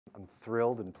I'm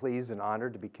thrilled and pleased and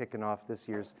honored to be kicking off this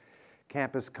year's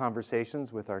campus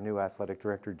conversations with our new athletic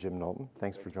director, Jim Knowlton.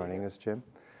 Thanks for joining us, Jim.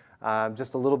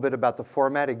 Just a little bit about the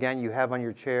format. Again, you have on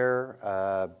your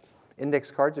chair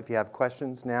index cards. If you have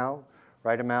questions now,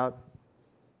 write them out,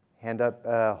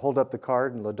 hold up the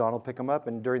card, and LaDawn will pick them up.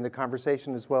 And during the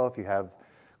conversation as well, if you have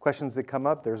questions that come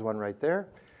up, there's one right there.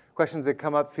 Questions that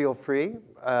come up, feel free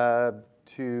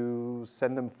to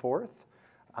send them forth.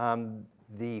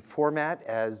 The format,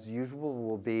 as usual,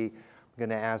 will be, I'm going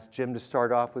to ask Jim to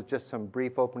start off with just some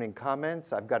brief opening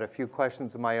comments. I've got a few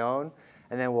questions of my own,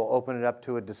 and then we'll open it up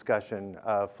to a discussion,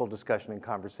 full discussion and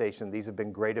conversation. These have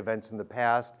been great events in the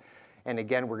past. And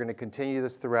again, we're going to continue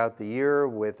this throughout the year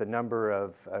with a number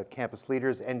of campus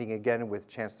leaders, ending again with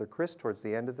Chancellor Chris towards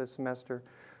the end of the semester.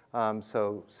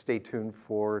 So stay tuned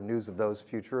for news of those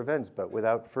future events. But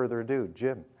without further ado,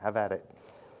 Jim, have at it.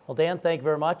 Well, Dan, thank you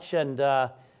very much. And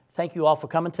thank you all for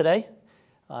coming today.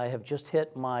 I have just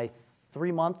hit my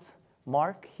 3-month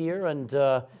mark here, and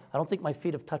I don't think my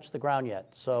feet have touched the ground yet.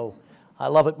 So I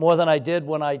love it more than I did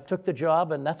when I took the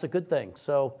job, and that's a good thing.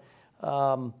 So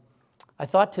I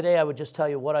thought today I would just tell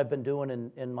you what I've been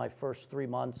doing in my first 3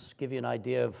 months, give you an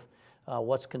idea of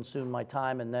what's consumed my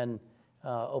time, and then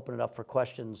open it up for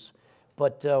questions.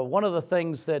 But one of the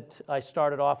things that I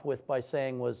started off with by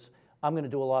saying was, I'm going to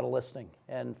do a lot of listening.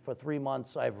 And for 3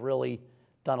 months, I've really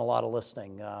done a lot of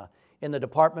listening. In the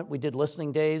department, we did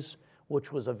listening days,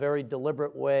 which was a very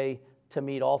deliberate way to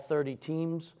meet all 30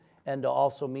 teams and to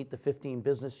also meet the 15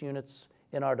 business units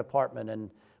in our department. And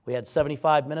we had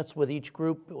 75 minutes with each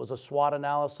group. It was a SWOT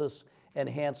analysis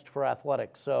enhanced for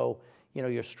athletics. So, you know,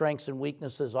 your strengths and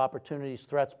weaknesses, opportunities,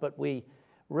 threats, but we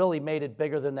really made it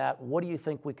bigger than that. What do you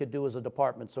think we could do as a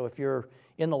department? So if you're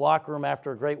in the locker room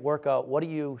after a great workout, what are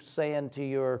you saying to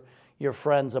your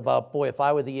friends about, boy, if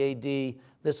I were the AD,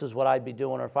 this is what I'd be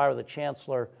doing, or if I were the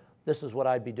chancellor, this is what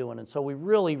I'd be doing. And so we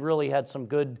really had some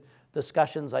good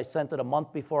discussions. I sent it a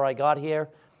month before I got here.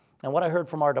 And what I heard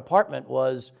from our department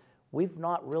was, we've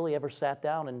not really ever sat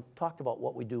down and talked about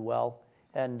what we do well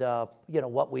and you know,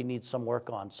 what we need some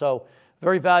work on. So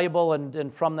very valuable,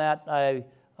 and from that I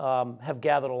have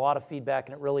gathered a lot of feedback,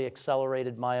 and it really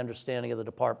accelerated my understanding of the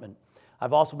department.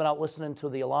 I've also been out listening to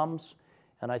the alums,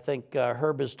 and I think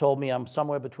Herb has told me I'm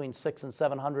somewhere between 600 and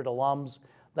 700 alums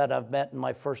that I've met in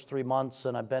my first 3 months,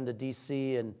 and I've been to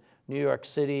DC and New York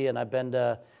City, and I've been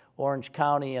to Orange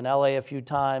County and LA a few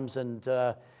times,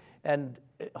 and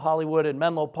Hollywood and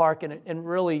Menlo Park, and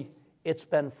really it's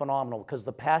been phenomenal because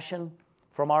the passion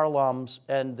from our alums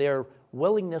and their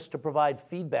willingness to provide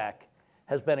feedback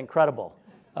has been incredible.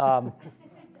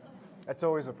 That's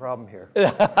always a problem here.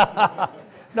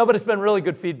 No, but it's been really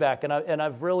good feedback, and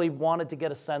I've really wanted to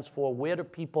get a sense for where do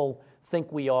people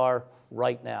think we are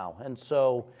right now. And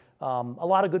so a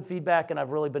lot of good feedback, and I've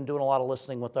really been doing a lot of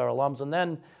listening with our alums. And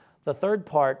then the third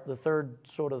part, the third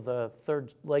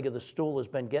leg of the stool has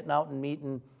been getting out and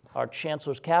meeting our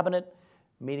chancellor's cabinet,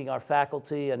 meeting our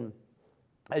faculty. And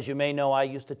as you may know, I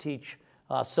used to teach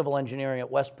civil engineering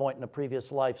at West Point in a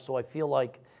previous life, so I feel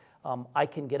like I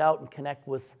can get out and connect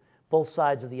with both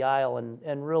sides of the aisle,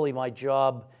 and really my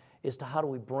job is to how do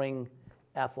we bring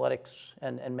athletics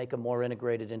and make them more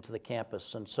integrated into the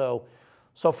campus. And so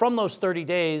from those 30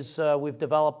 days, we've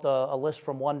developed a list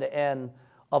from 1 to N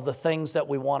of the things that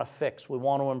we want to fix, we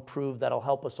want to improve, that'll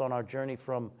help us on our journey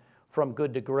from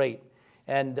good to great.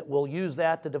 And we'll use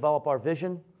that to develop our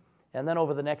vision, and then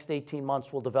over the next 18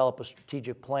 months, we'll develop a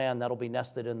strategic plan that'll be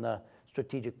nested in the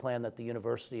strategic plan that the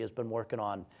university has been working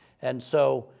on. And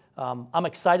so I'm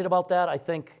excited about that. I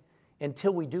think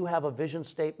until we do have a vision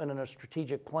statement and a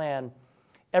strategic plan,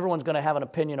 everyone's going to have an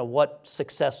opinion of what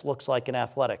success looks like in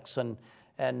athletics. And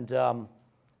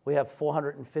we have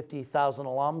 450,000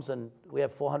 alums, and we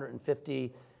have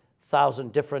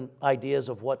 450,000 different ideas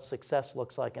of what success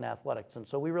looks like in athletics. And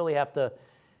so we really have to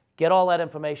get all that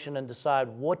information and decide,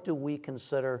 what do we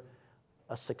consider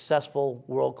a successful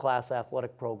world-class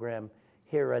athletic program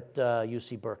here at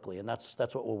UC Berkeley, and that's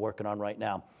what we're working on right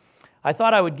now. I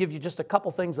thought I would give you just a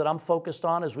couple things that I'm focused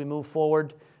on as we move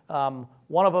forward.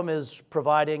 One of them is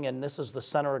providing, and this is the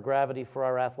center of gravity for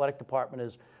our athletic department,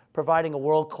 is providing a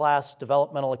world-class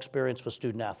developmental experience for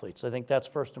student athletes. I think that's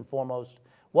first and foremost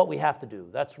what we have to do.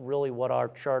 That's really what our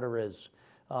charter is.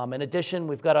 In addition,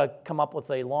 we've got to come up with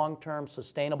a long-term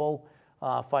sustainable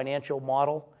financial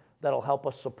model that'll help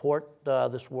us support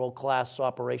this world-class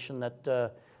operation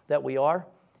that we are.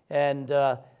 And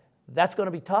that's going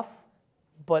to be tough,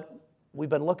 but we've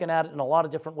been looking at it in a lot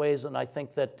of different ways, and I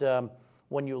think that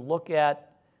when you look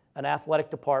at an athletic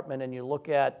department and you look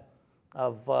at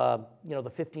the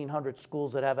 1,500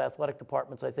 schools that have athletic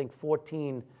departments, I think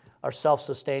 14 are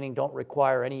self-sustaining, don't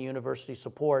require any university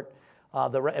support,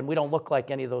 and we don't look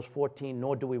like any of those 14,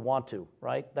 nor do we want to,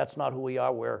 right? That's not who we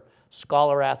are. We're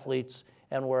scholar athletes,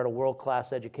 and we're at a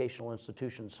world-class educational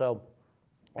institution,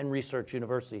 and research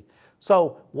university.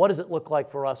 So what does it look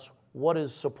like for us? What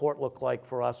does support look like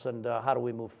for us, and how do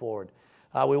we move forward?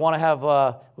 We want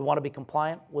to be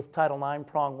compliant with Title IX,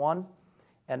 Prong 1,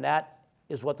 and that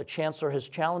is what the Chancellor has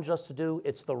challenged us to do.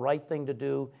 It's the right thing to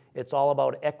do. It's all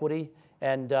about equity,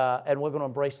 and we're going to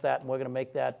embrace that, and we're going to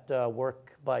make that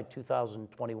work by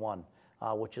 2021,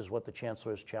 which is what the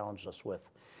Chancellor has challenged us with.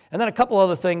 And then a couple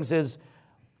other things is,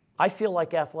 I feel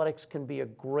like athletics can be a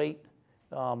great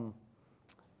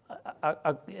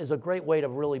way to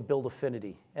really build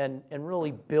affinity and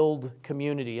really build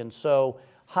community. And so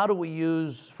how do we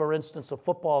use, for instance, a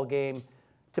football game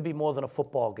to be more than a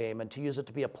football game, and to use it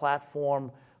to be a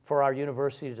platform for our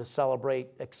university to celebrate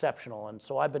exceptional? And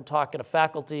so I've been talking to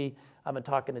faculty, I've been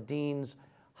talking to deans.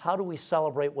 How do we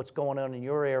celebrate what's going on in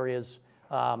your areas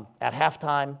at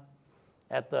halftime,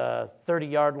 at the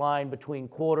 30-yard line between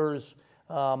quarters,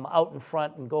 out in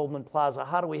front in Goldman Plaza?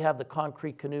 How do we have the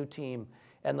concrete canoe team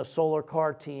and the solar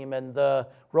car team and the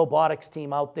robotics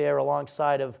team out there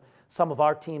alongside of some of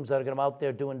our teams that are going to be out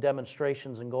there doing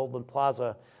demonstrations in Goldman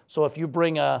Plaza? So if you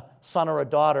bring a son or a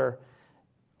daughter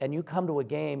and you come to a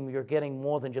game, you're getting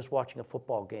more than just watching a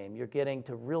football game. You're getting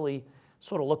to really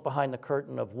sort of look behind the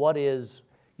curtain of what is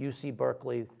UC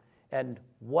Berkeley and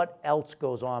what else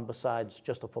goes on besides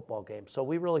just a football game. So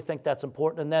we really think that's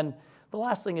important. And then the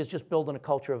last thing is just building a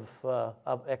culture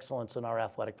of excellence in our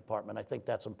athletic department. I think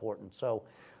that's important. So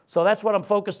that's what I'm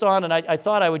focused on, and I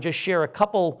thought I would just share a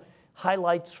couple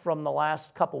highlights from the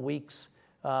last couple weeks.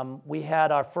 We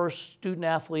had our first student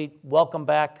athlete welcome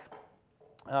back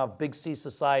Big C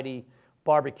Society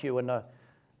barbecue, and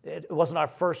it wasn't our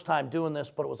first time doing this,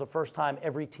 but it was the first time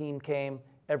every team came,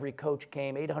 every coach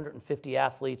came, 850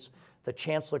 athletes. The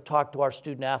Chancellor talked to our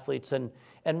student athletes, and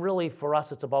really for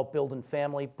us it's about building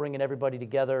family, bringing everybody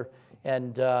together,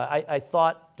 and I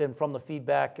thought, and from the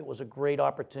feedback, it was a great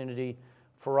opportunity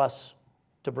for us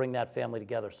to bring that family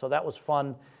together. So that was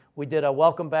fun. We did a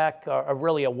welcome back,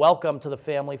 really a welcome to the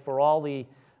family for all the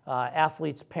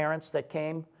athletes' parents that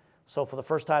came. So for the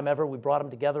first time ever, we brought them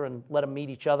together and let them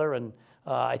meet each other, and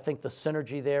I think the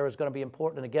synergy there is going to be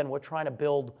important. And again, we're trying to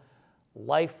build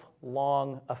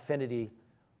lifelong affinity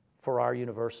for our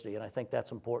university, and I think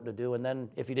that's important to do. And then,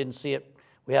 if you didn't see it,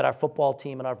 we had our football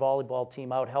team and our volleyball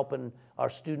team out helping our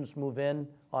students move in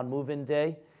on move-in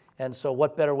day. And so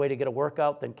what better way to get a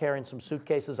workout than carrying some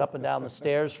suitcases up and down the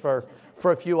stairs for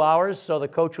a few hours? So the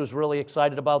coach was really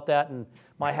excited about that, and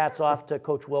my hat's off to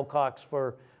Coach Wilcox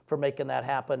for making that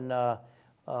happen.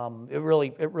 It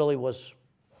really was,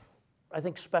 I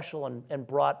think, special and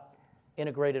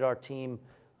integrated our team,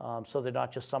 so they're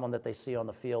not just someone that they see on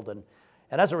the field. And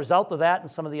as a result of that and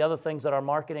some of the other things that our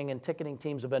marketing and ticketing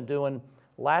teams have been doing,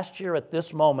 last year at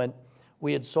this moment,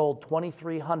 we had sold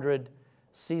 2,300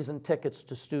 season tickets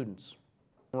to students.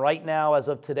 Right now, as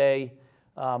of today,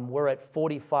 we're at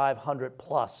 4,500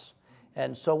 plus.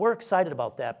 And so we're excited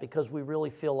about that because we really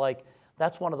feel like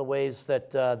that's one of the ways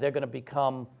that they're going to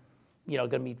become, going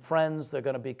to meet friends, they're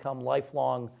going to become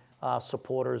lifelong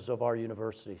supporters of our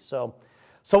university. So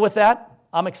with that,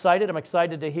 I'm excited. I'm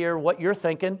excited to hear what you're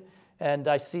thinking. And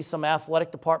I see some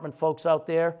athletic department folks out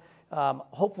there.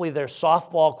 Hopefully there's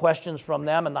softball questions from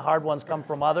them and the hard ones come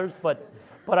from others. But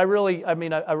I really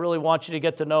want you to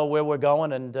get to know where we're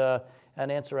going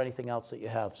and answer anything else that you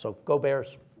have. So go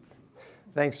Bears.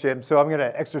 Thanks, Jim. So I'm going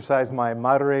to exercise my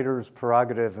moderator's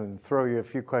prerogative and throw you a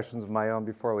few questions of my own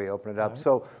before we open it up. Right.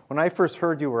 So when I first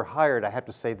heard you were hired, I have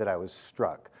to say that I was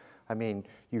struck. I mean,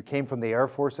 you came from the Air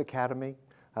Force Academy.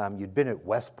 You'd been at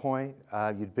West Point.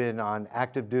 You'd been on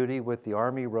active duty with the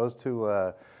Army, rose to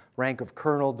a rank of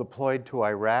colonel, deployed to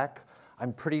Iraq.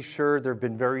 I'm pretty sure there have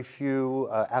been very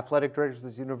few athletic directors at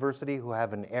this university who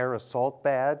have an air assault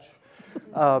badge.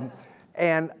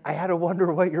 And I had to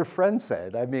wonder what your friends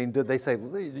said. I mean, did they say,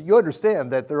 you understand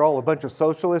that they're all a bunch of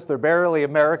socialists, they're barely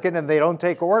American, and they don't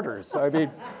take orders? I mean,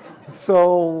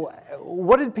 so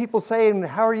what did people say, and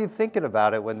how are you thinking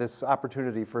about it when this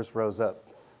opportunity first rose up?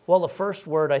 Well, the first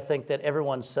word I think that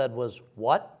everyone said was,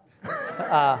 what?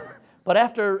 But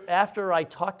after I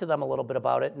talked to them a little bit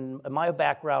about it, and my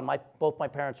background, both my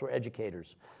parents were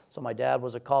educators. So my dad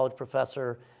was a college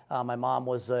professor, my mom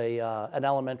was an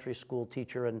elementary school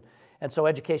teacher, and so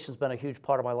education's been a huge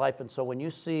part of my life. And so when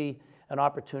you see an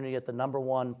opportunity at the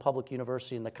 #1 public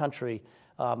university in the country,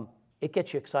 it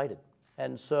gets you excited.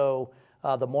 And so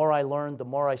the more I learned, the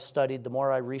more I studied, the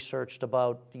more I researched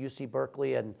about UC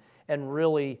Berkeley and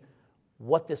really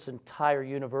what this entire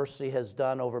university has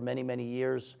done over many, many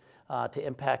years to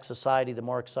impact society, the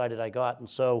more excited I got. And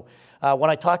so when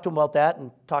I talked to them about that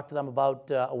and talked to them about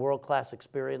a world-class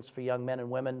experience for young men and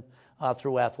women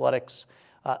through athletics,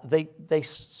 they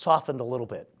softened a little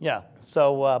bit. Yeah.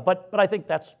 So, but I think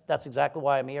that's exactly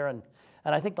why I'm here. And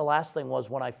I think the last thing was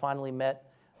when I finally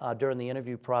met during the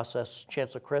interview process,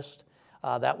 Chancellor Christ,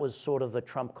 that was sort of the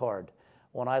trump card.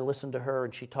 When I listened to her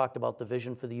and she talked about the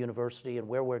vision for the university and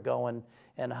where we're going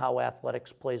and how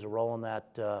athletics plays a role in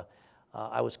that,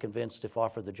 I was convinced if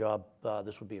offered the job,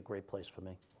 this would be a great place for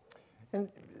me. And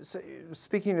so,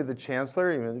 speaking to the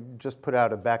Chancellor, just put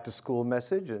out a back-to-school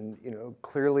message, and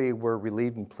clearly we're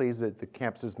relieved and pleased that the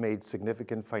campus has made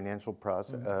significant financial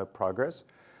progress,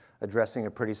 addressing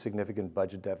a pretty significant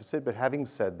budget deficit. But having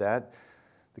said that,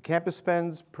 the campus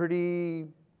spends pretty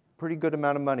good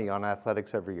amount of money on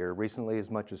athletics every year, recently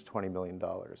as much as $20 million.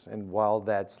 And while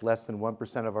that's less than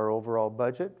 1% of our overall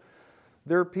budget,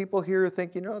 there are people here who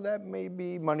think, that may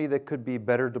be money that could be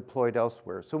better deployed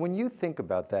elsewhere. So when you think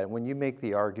about that, when you make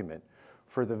the argument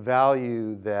for the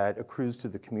value that accrues to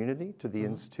the community, to the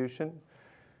institution,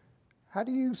 how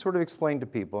do you sort of explain to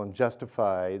people and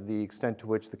justify the extent to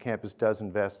which the campus does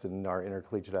invest in our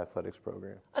intercollegiate athletics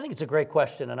program? I think it's a great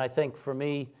question, and I think for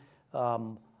me,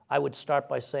 I would start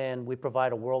by saying we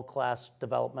provide a world-class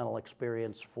developmental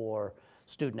experience for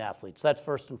student athletes. That's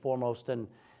first and foremost, and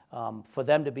for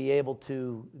them to be able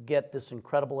to get this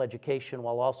incredible education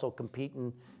while also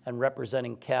competing and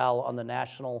representing Cal on the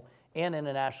national and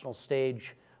international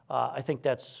stage, I think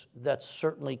that's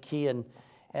certainly key.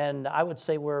 And I would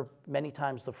say we're many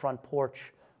times the front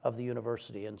porch of the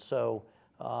university. And so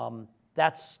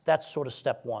that's sort of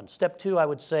step one. Step two, I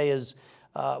would say, is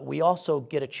we also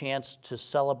get a chance to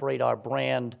celebrate our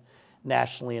brand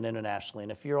nationally and internationally.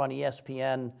 And if you're on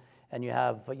ESPN, and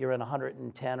you're in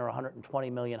 110 or 120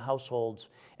 million households,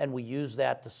 and we use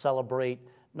that to celebrate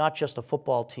not just a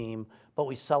football team, but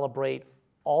we celebrate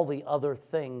all the other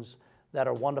things that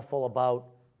are wonderful about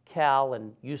Cal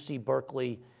and UC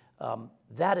Berkeley.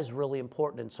 That is really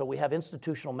important. And so we have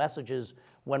institutional messages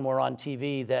when we're on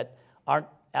TV that aren't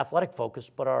athletic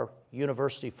focused, but are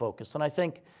university focused. And I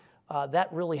think that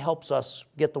really helps us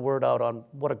get the word out on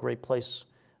what a great place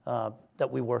that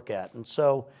we work at. And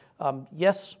so,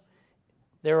 yes,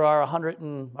 there's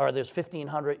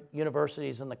 1,500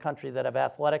 universities in the country that have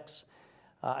athletics.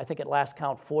 I think at last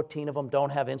count, 14 of them don't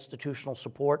have institutional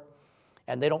support,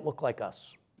 and they don't look like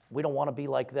us. We don't want to be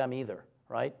like them either,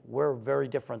 right? We're very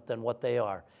different than what they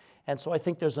are. And so I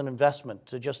think there's an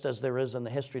investment, just as there is in the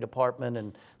history department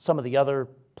and some of the other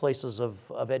places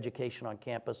of education on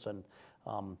campus. And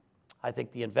I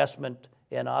think the investment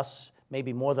in us may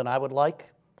be more than I would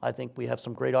like. I think we have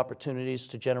some great opportunities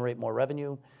to generate more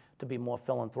revenue, to be more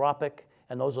philanthropic,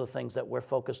 and those are the things that we're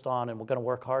focused on and we're going to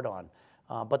work hard on.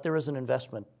 But there is an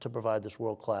investment to provide this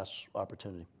world-class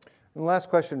opportunity. And the last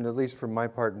question, at least from my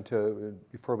part,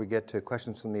 before we get to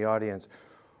questions from the audience,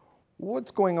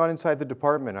 what's going on inside the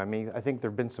department? I mean, I think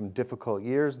there have been some difficult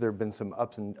years. There have been some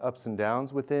ups and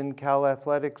downs within Cal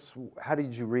Athletics. How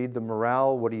did you read the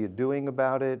morale? What are you doing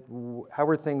about it? How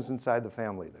are things inside the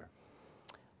family there?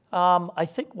 I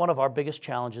think one of our biggest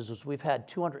challenges is we've had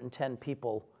 210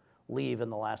 people leave in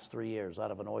the last 3 years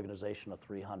out of an organization of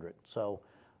 300. So,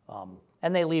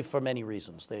 and they leave for many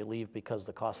reasons. They leave because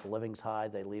the cost of living's high.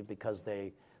 They leave because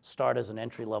they start as an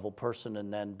entry-level person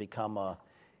and then become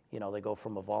they go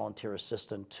from a volunteer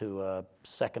assistant to a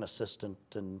second assistant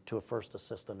and to a first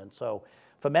assistant. And so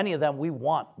for many of them,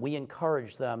 we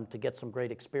encourage them to get some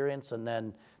great experience and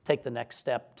then take the next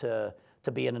step to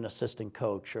being an assistant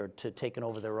coach or to taking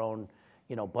over their own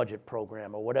budget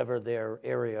program or whatever their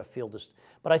area field is.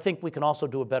 But I think we can also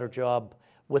do a better job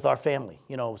with our family,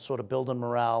 sort of building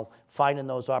morale, finding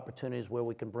those opportunities where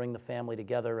we can bring the family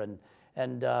together and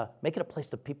make it a place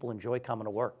that people enjoy coming to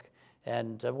work.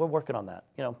 And we're working on that.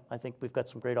 I think we've got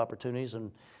some great opportunities, and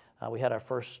we had our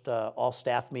first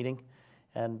all-staff meeting,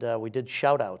 and we did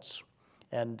shout-outs.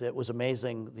 And it was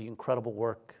amazing, the incredible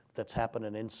work that's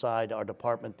happening inside our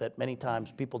department that many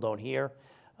times people don't hear,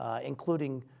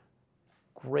 including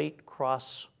great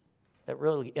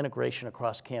integration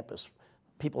across campus.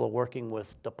 People are working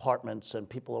with departments and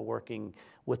people are working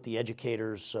with the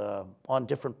educators on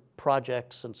different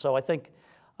projects. And so I think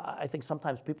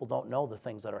sometimes people don't know the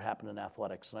things that are happening in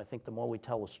athletics. And I think the more we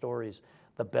tell the stories,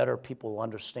 the better people will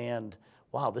understand,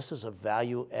 wow, this is a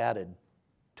value added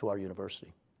to our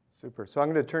university. Super. So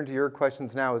I'm going to turn to your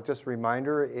questions now with just a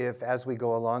reminder, if as we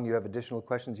go along you have additional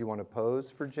questions you want to pose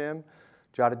for Jim,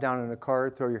 jot it down in a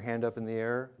card, throw your hand up in the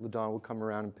air. LaDawn will come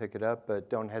around and pick it up, but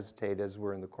don't hesitate as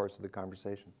we're in the course of the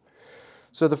conversation.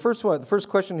 So the first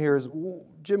question here is,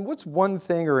 Jim, what's one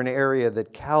thing or an area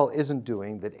that Cal isn't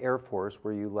doing that Air Force,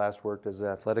 where you last worked as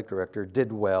athletic director,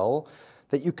 did well,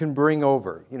 that you can bring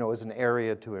over, as an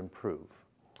area to improve?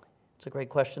 It's a great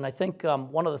question. I think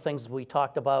one of the things we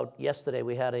talked about yesterday,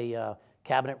 we had a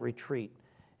cabinet retreat,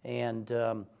 and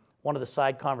one of the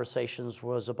side conversations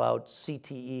was about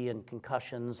CTE and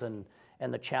concussions and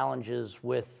the challenges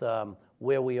with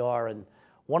where we are. And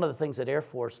one of the things at Air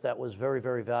Force that was very,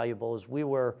 very valuable is we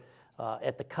were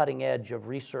at the cutting edge of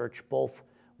research, both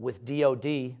with DOD,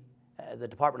 the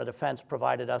Department of Defense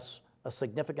provided us a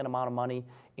significant amount of money,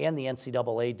 and the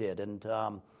NCAA did. And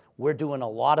we're doing a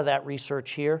lot of that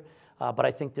research here, but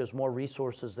I think there's more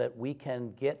resources that we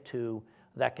can get to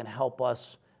that can help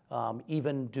us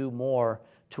even do more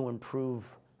to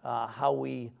improve how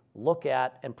we look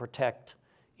at and protect,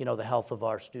 the health of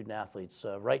our student athletes.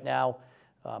 Right now,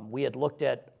 we had looked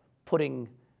at putting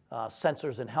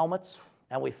sensors in helmets,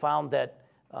 and we found that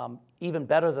even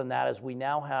better than that is we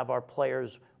now have our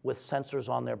players with sensors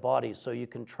on their bodies, so you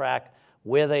can track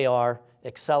where they are,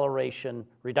 acceleration,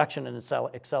 reduction in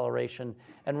acceleration,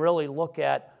 and really look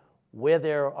at where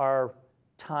there are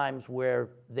times where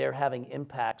they're having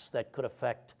impacts that could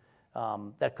affect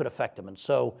them. And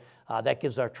so that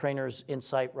gives our trainers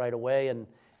insight right away,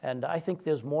 and I think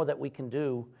there's more that we can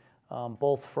do,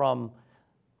 both from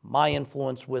my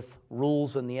influence with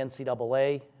rules in the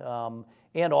NCAA,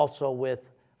 and also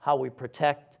with how we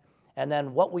protect, and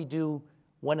then what we do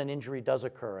when an injury does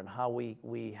occur and how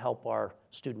we help our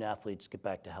student athletes get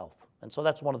back to health. And so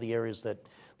that's one of the areas that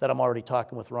I'm already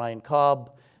talking with Ryan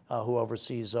Cobb, who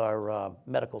oversees our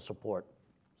medical support.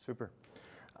 Super.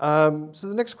 So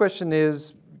the next question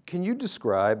is, can you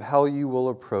describe how you will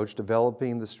approach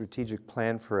developing the strategic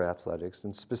plan for athletics,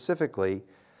 and specifically,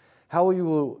 how you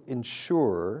will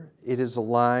ensure it is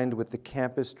aligned with the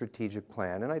campus strategic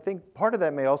plan? And I think part of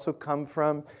that may also come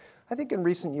from, I think in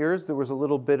recent years there was a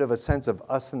little bit of a sense of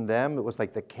us and them. It was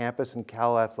like the campus and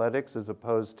Cal athletics as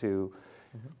opposed to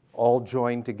all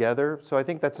joined together. So I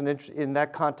think that's in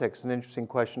that context, an interesting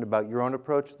question about your own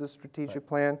approach to the strategic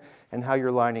plan and how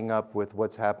you're lining up with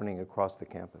what's happening across the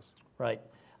campus. Right.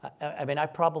 I mean, I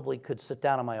probably could sit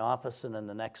down in my office and in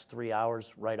the next 3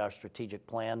 hours write our strategic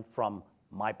plan from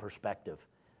my perspective,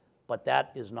 but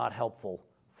that is not helpful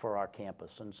for our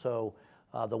campus. And so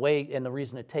the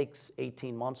reason it takes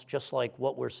 18 months, just like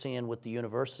what we're seeing with the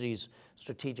university's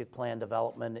strategic plan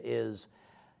development, is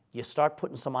you start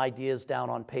putting some ideas down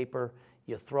on paper,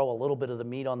 you throw a little bit of the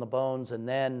meat on the bones, and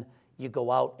then you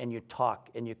go out and you talk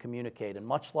and you communicate. And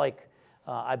much like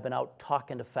I've been out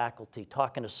talking to faculty,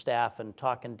 talking to staff, and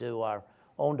talking to our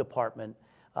own department,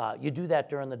 you do that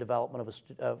during the development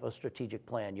of a strategic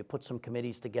plan. You put some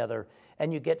committees together,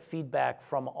 and you get feedback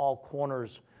from all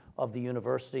corners of the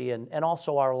university and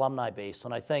also our alumni base.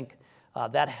 And I think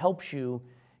that helps you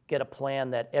get a plan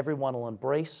that everyone will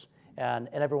embrace and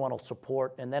everyone will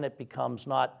support, and then it becomes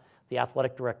not the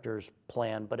athletic director's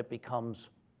plan, but it becomes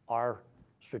our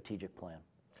strategic plan.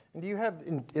 And do you have,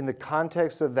 in the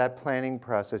context of that planning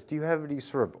process, do you have any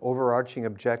sort of overarching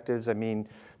objectives? I mean,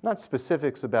 not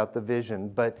specifics about the vision,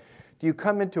 but do you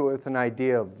come into it with an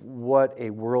idea of what a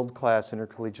world-class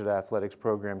intercollegiate athletics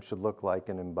program should look like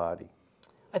and embody?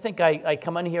 I think I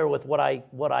come in here with what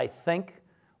I think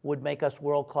would make us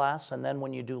world-class, and then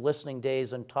when you do listening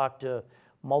days and talk to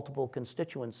multiple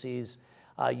constituencies,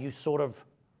 you sort of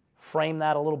frame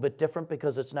that a little bit different,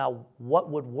 because it's now what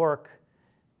would work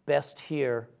best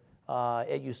here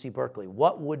at UC Berkeley.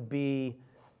 What would be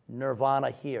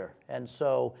nirvana here? And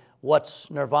so what's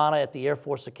nirvana at the Air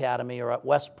Force Academy or at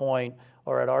West Point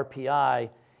or at RPI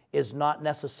is not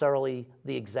necessarily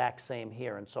the exact same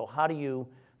here. And so how do you,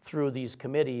 through these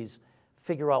committees,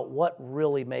 figure out what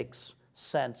really makes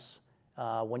sense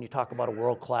when you talk about a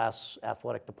world-class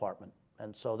athletic department?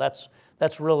 And so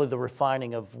that's really the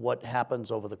refining of what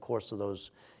happens over the course of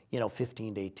those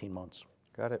 15 to 18 months.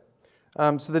 Got it.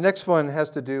 So the next one has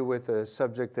to do with a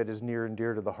subject that is near and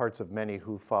dear to the hearts of many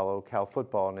who follow Cal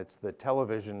football, and it's the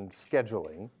television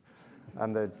scheduling.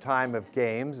 On the time of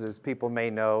games, as people may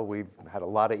know, we've had a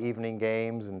lot of evening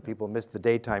games and people miss the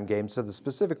daytime games. So the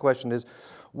specific question is,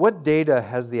 what data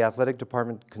has the athletic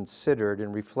department considered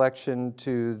in reflection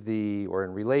to or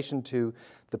in relation to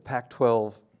the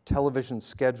Pac-12 television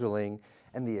scheduling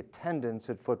and the attendance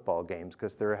at football games?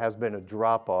 Because there has been a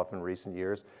drop-off in recent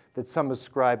years that some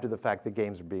ascribe to the fact that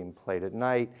games are being played at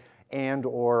night, and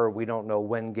or we don't know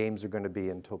when games are going to be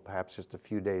until perhaps just a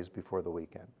few days before the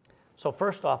weekend. So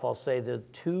first off, I'll say the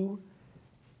two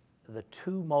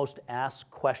most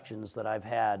asked questions that I've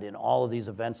had in all of these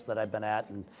events that I've been at,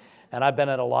 and I've been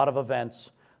at a lot of events.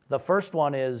 The first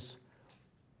one is,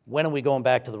 when are we going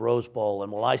back to the Rose Bowl,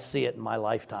 and will I see it in my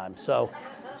lifetime? So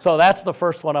that's the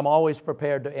first one I'm always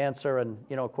prepared to answer. And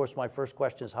of course, my first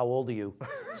question is, how old are you?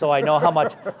 So I know how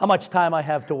much time I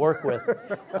have to work with.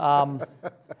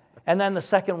 And then the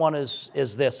second one is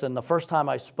this. And the first time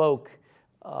I spoke,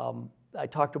 I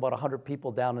talked to about 100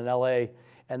 people down in LA,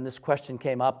 and this question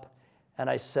came up, and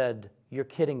I said, "You're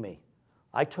kidding me.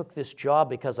 I took this job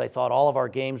because I thought all of our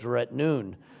games were at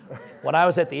noon. When I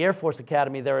was at the Air Force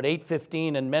Academy, they're at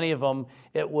 8:15, and many of them,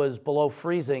 it was below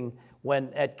freezing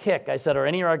when at kick." I said, "Are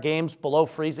any of our games below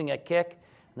freezing at kick?"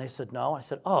 And they said, "No." I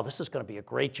said, "Oh, this is going to be a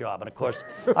great job." And of course,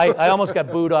 I almost got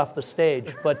booed off the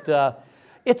stage, but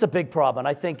it's a big problem.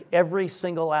 I think every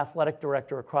single athletic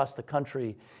director across the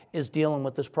country is dealing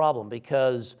with this problem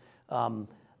because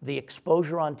the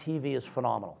exposure on TV is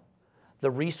phenomenal.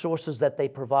 The resources that they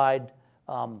provide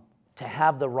to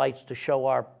have the rights to show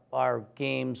our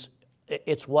games,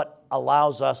 it's what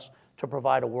allows us to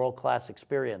provide a world-class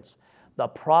experience. The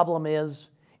problem is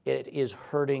it is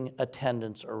hurting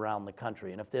attendance around the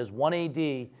country. And if there's one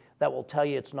AD that will tell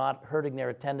you it's not hurting their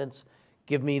attendance,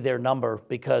 give me their number,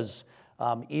 because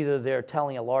either they're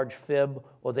telling a large fib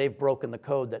or they've broken the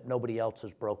code that nobody else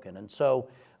has broken. And so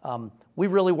we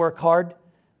really work hard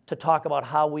to talk about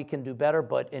how we can do better,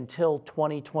 but until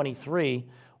 2023,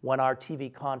 when our TV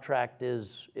contract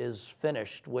is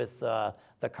finished with the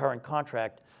current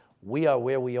contract, we are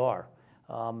where we are.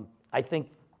 I think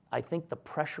the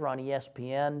pressure on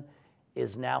ESPN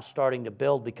is now starting to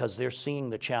build because they're seeing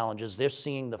the challenges, they're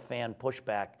seeing the fan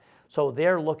pushback. So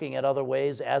they're looking at other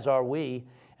ways, as are we,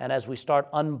 and as we start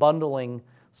unbundling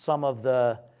some of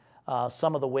the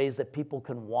ways that people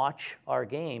can watch our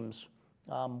games,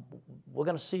 we're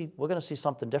going to see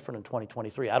something different in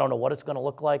 2023. I don't know what it's going to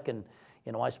look like, and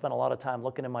I spent a lot of time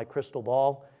looking in my crystal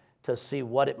ball to see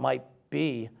what it might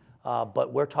be.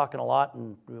 But we're talking a lot,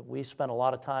 and we spent a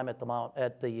lot of time at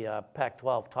the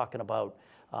Pac-12 talking about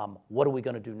what are we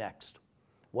going to do next?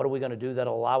 What are we going to do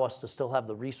that'll allow us to still have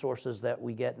the resources that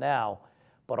we get now,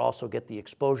 but also get the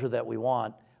exposure that we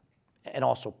want, and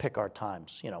also pick our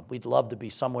times. We'd love to be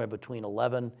somewhere between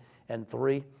 11 and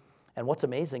 3. And what's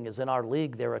amazing is in our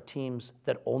league, there are teams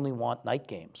that only want night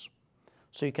games.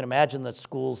 So you can imagine that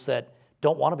schools that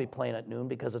don't want to be playing at noon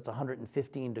because it's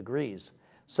 115 degrees.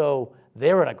 So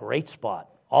they're in a great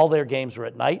spot. All their games are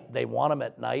at night. They want them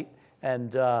at night.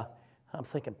 And I'm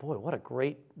thinking, boy, what a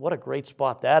great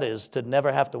spot that is to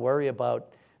never have to worry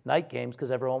about night games because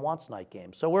everyone wants night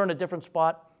games. So we're in a different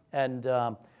spot, and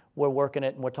we're working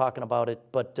it and we're talking about it.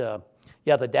 But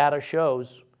yeah, the data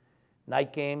shows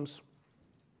night games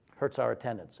hurts our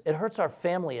attendance. It hurts our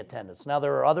family attendance. Now,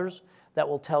 there are others that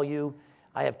will tell you,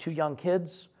 I have 2 young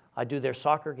kids, I do their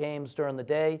soccer games during the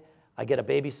day, I get a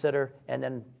babysitter, and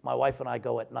then my wife and I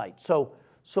go at night. So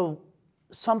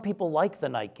some people like the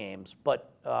night games,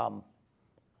 but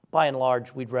by and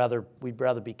large, we'd rather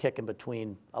be kicking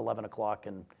between 11 o'clock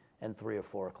and 3 or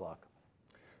 4 o'clock.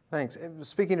 Thanks. And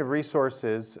speaking of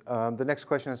resources, the next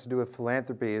question has to do with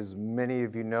philanthropy. As many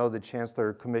of you know, the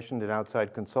Chancellor commissioned an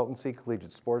outside consultancy,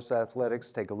 Collegiate Sports Athletics,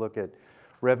 to take a look at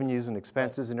revenues and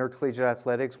expenses in intercollegiate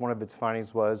athletics. One of its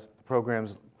findings was the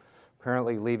program's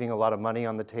apparently leaving a lot of money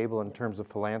on the table in terms of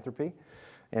philanthropy.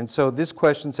 And so this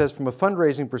question says, from a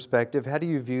fundraising perspective, how do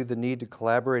you view the need to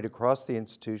collaborate across the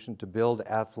institution to build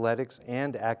athletics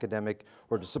and academic,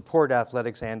 or to support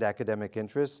athletics and academic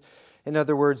interests? In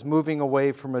other words, moving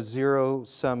away from a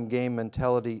zero-sum game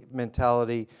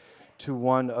mentality to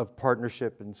one of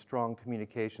partnership and strong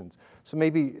communications. So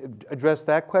maybe address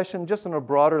that question just on a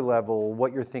broader level,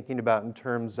 what you're thinking about in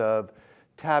terms of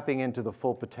tapping into the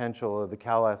full potential of the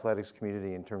Cal athletics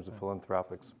community in terms of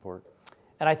philanthropic support.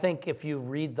 And I think if you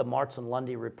read the Martz and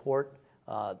Lundy report,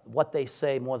 what they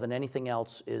say more than anything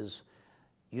else is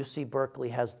UC Berkeley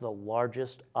has the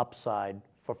largest upside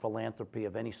for philanthropy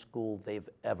of any school they've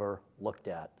ever looked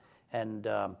at. And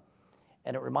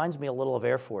it reminds me a little of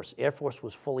Air Force. Air Force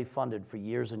was fully funded for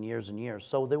years and years and years,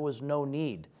 so there was no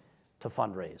need to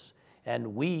fundraise.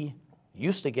 And we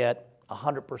used to get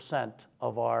 100%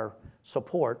 of our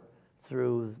support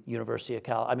through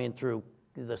through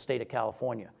the state of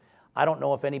California. I don't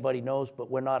know if anybody knows, but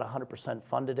we're not 100%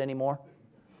 funded anymore.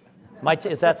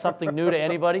 Is that something new to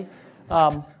anybody?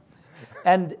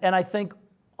 And I think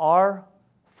our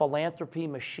philanthropy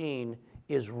machine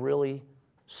is really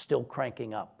still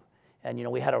cranking up. And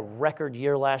we had a record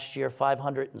year last year,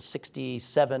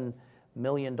 $567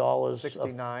 million.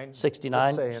 69.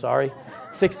 69, sorry.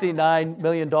 $69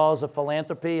 million of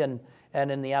philanthropy, and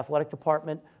in the athletic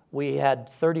department, we had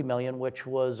 $30 million, which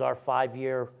was our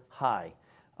 5-year high.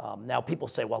 Now people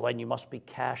say, well, then you must be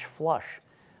cash flush.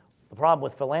 The problem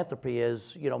with philanthropy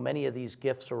is, you know, many of these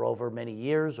gifts are over many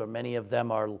years, or many of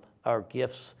them are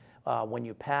gifts when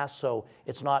you pass. So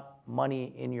it's not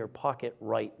money in your pocket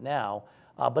right now,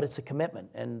 but it's a commitment,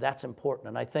 and that's important.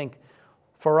 And I think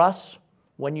for us,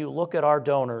 when you look at our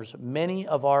donors, many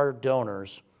of our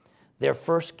donors, their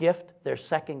first gift, their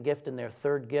second gift, and their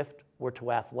third gift were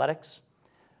to athletics,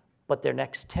 but their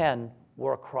next 10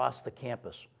 were across the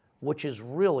campus, which is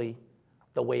really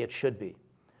the way it should be.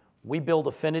 We build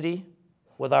affinity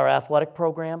with our athletic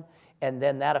program, and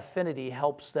then that affinity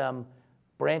helps them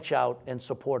branch out and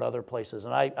support other places.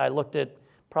 And I looked at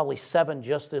probably 7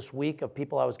 just this week of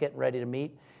people I was getting ready to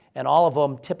meet, and all of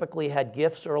them typically had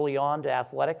gifts early on to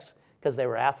athletics because they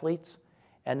were athletes,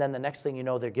 and then the next thing you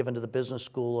know, they're given to the business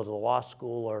school or to the law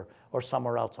school or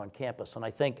somewhere else on campus. And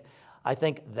I think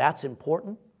that's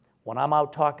important. When I'm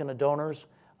out talking to donors,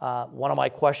 one of my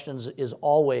questions is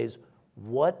always,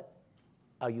 what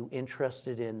are you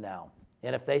interested in now?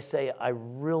 And if they say, I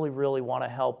really, really want to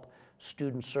help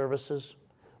student services,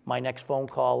 my next phone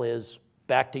call is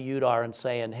back to UDAR and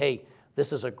saying, hey,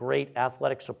 this is a great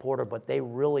athletic supporter, but they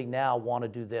really now want to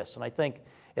do this. And I think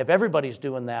if everybody's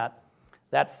doing that,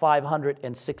 that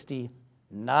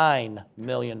 $569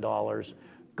 million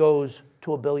goes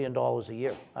to $1 billion a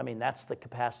year. I mean, that's the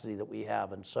capacity that we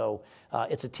have. And so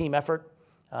it's a team effort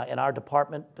in our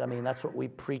department. I mean, that's what we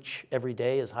preach every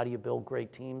day, is how do you build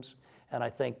great teams? And I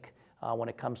think when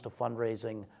it comes to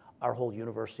fundraising, our whole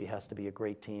university has to be a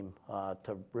great team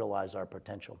to realize our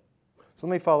potential. So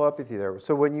let me follow up with you there.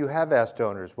 So when you have asked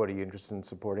donors, what are you interested in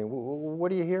supporting?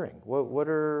 What are you hearing?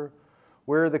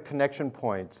 Where are the connection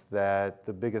points that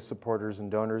the biggest supporters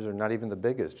and donors are not even the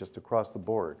biggest, just across the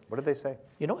board? What do they say?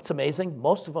 You know what's amazing?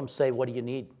 Most of them say, what do you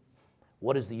need?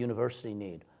 What does the university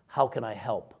need? How can I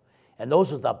help? And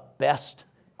those are the best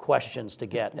questions to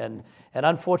get. And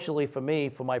unfortunately for me,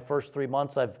 for my first 3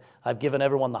 months, I've given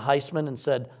everyone the Heisman and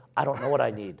said, I don't know what I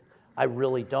need. I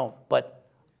really don't. But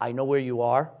I know where you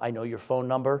are. I know your phone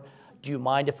number. Do you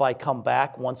mind if I come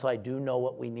back once I do know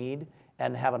what we need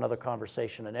and have another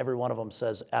conversation? And every one of them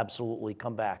says, absolutely,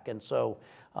 come back. And so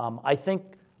I think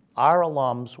our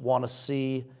alums want to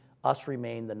see us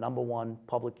remain the #1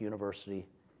 public university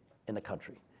in the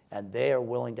country. And they are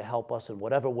willing to help us in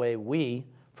whatever way we,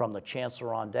 from the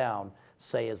Chancellor on down,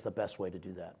 say is the best way to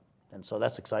do that. And so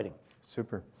that's exciting.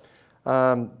 Super.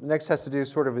 Next has to do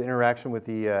sort of interaction with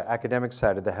the academic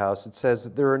side of the house. It says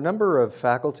that there are a number of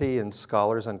faculty and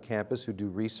scholars on campus who do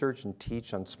research and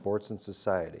teach on sports and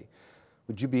society.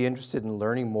 Would you be interested in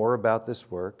learning more about this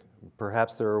work?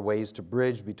 Perhaps there are ways to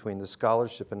bridge between the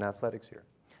scholarship and athletics here.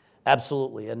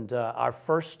 Absolutely. And our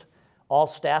first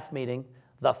all-staff meeting,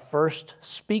 the first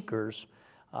speakers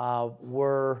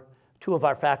were 2 of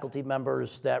our faculty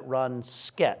members that run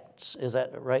SCET. Is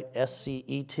that right?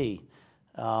 SCET.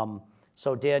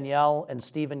 So Danielle and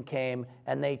Stephen came,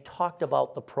 and they talked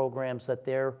about the programs that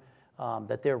they're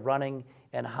running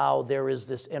and how there is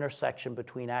this intersection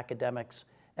between academics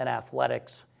and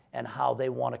athletics and how they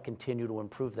want to continue to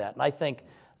improve that. And I think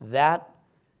that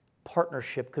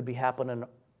partnership could be happening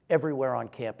everywhere on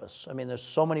campus. I mean, there's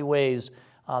so many ways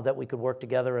that we could work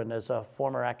together, and as a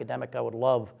former academic, I would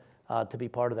love to be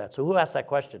part of that. So who asked that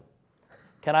question?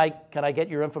 Can I get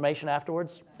your information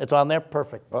afterwards? It's on there?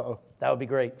 Perfect. Uh-oh. That would be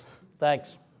great.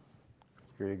 Thanks.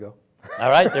 Here you go.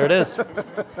 All right, there it is.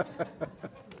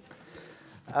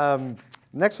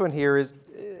 Next one here is,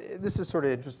 this is sort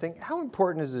of interesting. How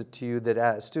important is it to you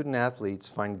that student athletes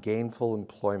find gainful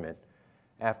employment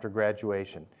after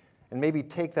graduation? And maybe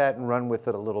take that and run with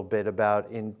it a little bit about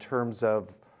in terms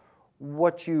of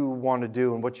what you want to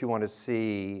do and what you want to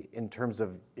see in terms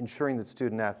of ensuring that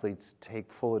student athletes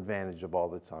take full advantage of all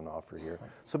that's on offer here.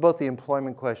 So both the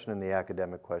employment question and the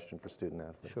academic question for student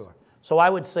athletes. Sure. So I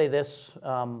would say this,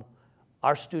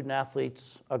 our student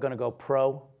athletes are going to go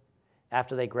pro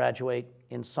after they graduate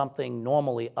in something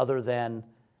normally other than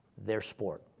their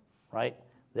sport, right?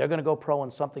 They're going to go pro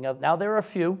in something other. Now there are a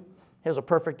few. Here's a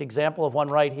perfect example of one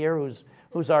right here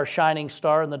who's our shining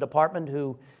star in the department,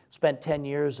 who spent 10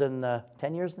 years in the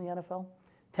NFL?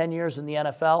 10 years in the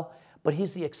NFL, but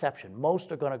he's the exception.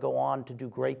 Most are going to go on to do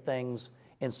great things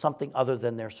in something other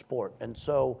than their sport. And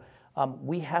so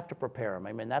we have to prepare them.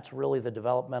 I mean, that's really the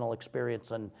developmental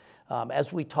experience. And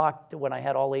as we talked, when I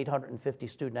had all 850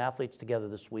 student athletes together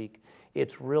this week,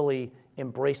 it's really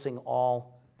embracing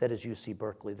all that is UC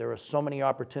Berkeley. There are so many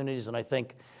opportunities, and I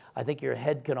think your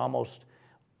head can almost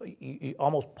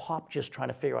pop just trying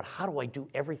to figure out, how do I do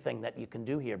everything that you can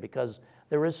do here? Because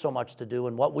there is so much to do,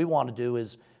 and what we want to do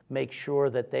is make sure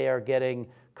that they are getting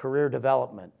career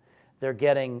development, they're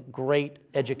getting great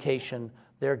education,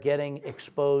 they're getting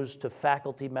exposed to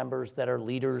faculty members that are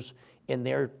leaders in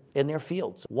their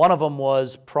fields. One of them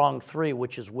was prong 3,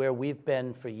 which is where we've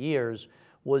been for years,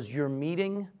 was you're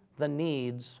meeting the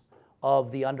needs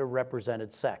of the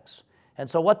underrepresented sex. And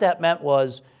so what that meant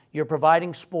was you're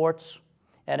providing sports,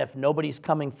 and if nobody's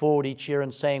coming forward each year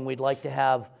and saying we'd like to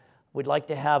have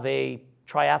a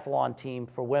triathlon team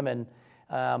for women,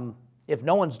 if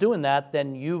no one's doing that,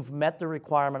 then you've met the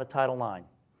requirement of Title IX.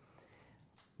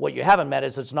 What you haven't met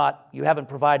is you haven't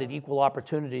provided equal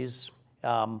opportunities,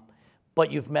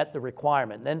 but you've met the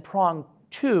requirement. And then prong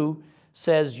 2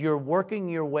 says you're working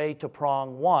your way to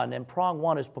prong 1, and prong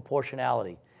 1 is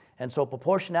proportionality. And so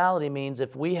proportionality means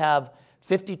if we have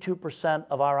 52%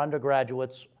 of our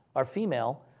undergraduates are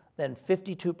female, then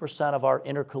 52% of our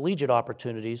intercollegiate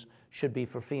opportunities should be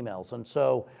for females. And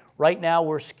so right now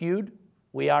we're skewed.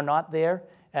 We are not there,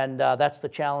 and that's the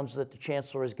challenge that the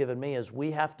Chancellor has given me, is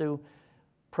we have to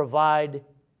provide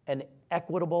an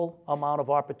equitable amount of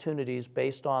opportunities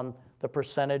based on the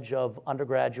percentage of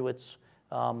undergraduates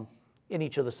in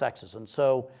each of the sexes. And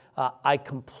so I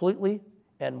completely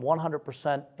and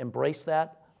 100% embrace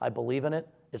that. I believe in it.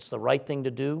 It's the right thing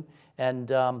to do. And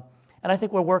I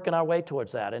think we're working our way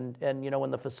towards that. And you know,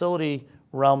 in the facility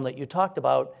realm that you talked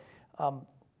about,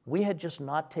 we had just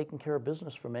not taken care of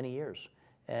business for many years.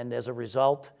 And as a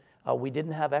result, we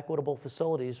didn't have equitable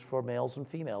facilities for males and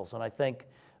females. And I think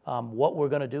what we're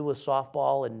going to do with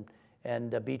softball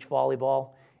and beach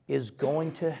volleyball is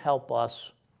going to help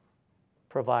us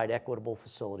provide equitable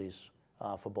facilities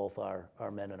for both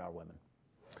our men and our women.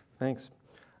 Thanks.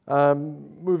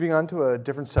 Moving on to a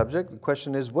different subject, the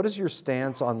question is, what is your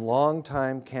stance on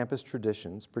long-time campus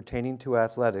traditions pertaining to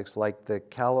athletics like the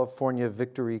California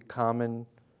Victory Common,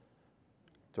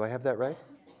 do I have that right?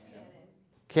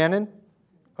 Cannon?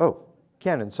 Oh,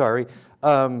 Cannon, sorry.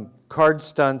 Card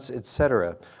stunts,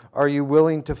 etc. Are you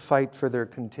willing to fight for their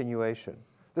continuation?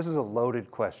 This is a loaded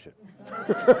question.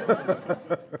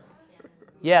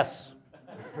 Yes.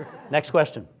 Next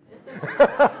question.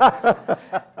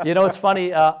 You know, it's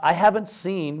funny, I haven't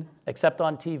seen, except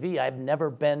on TV, I've never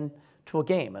been to a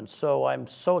game. And so I'm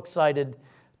so excited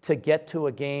to get to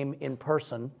a game in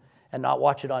person and not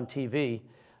watch it on TV.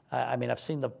 I mean, I've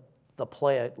seen the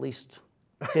play at least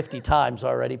 50 times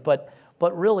already, but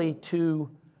really to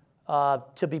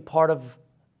be part of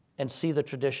and see the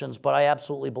traditions, but I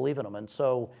absolutely believe in them. And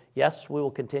so, yes, we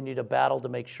will continue to battle to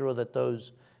make sure that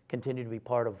those continue to be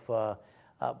part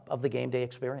of the game day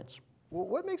experience. Well,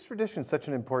 what makes tradition such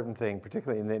an important thing,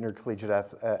 particularly in the intercollegiate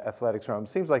athletics realm? It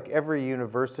seems like every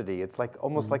university, it's like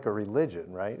almost like a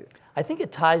religion, right? I think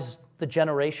it ties the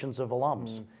generations of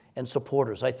alums and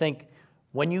supporters. I think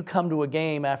when you come to a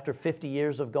game after 50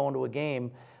 years of going to a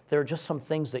game, there are just some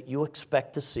things that you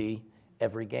expect to see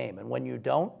every game. And when you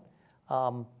don't,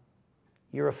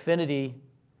 your affinity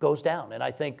goes down. And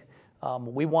I think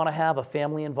we want to have a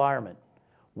family environment.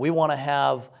 We want to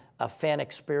have a fan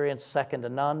experience second to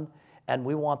none, and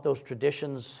we want those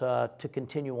traditions to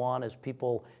continue on as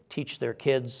people teach their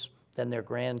kids, then their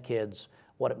grandkids,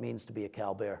 what it means to be a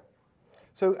Cal Bear.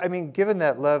 So, I mean, given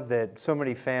that love that so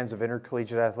many fans of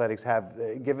intercollegiate athletics have,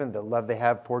 given the love they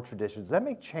have for traditions, does that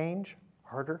make change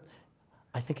harder?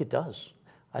 I think it does.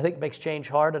 I think it makes change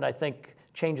hard, and I think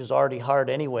change is already hard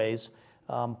anyways.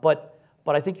 But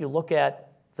I think you look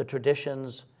at the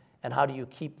traditions and how do you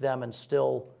keep them and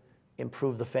still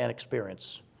improve the fan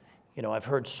experience. You know, I've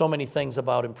heard so many things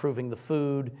about improving the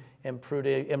food,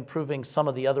 improving some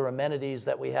of the other amenities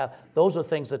that we have. Those are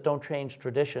things that don't change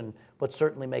tradition, but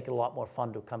certainly make it a lot more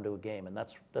fun to come to a game, and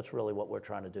that's really what we're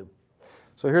trying to do.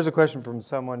 So here's a question from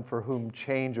someone for whom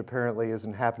change apparently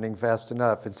isn't happening fast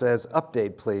enough. It says,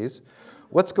 update please.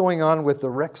 What's going on with the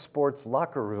rec sports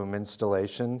locker room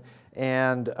installation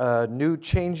and new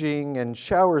changing and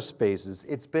shower spaces?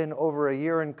 It's been over a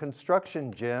year in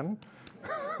construction, Jim.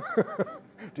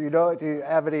 Do you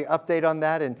have any update on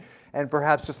that? And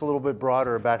perhaps just a little bit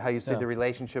broader about how you see the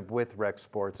relationship with rec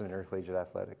sports and intercollegiate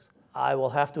athletics? I will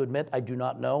have to admit, I do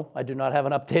not know. I do not have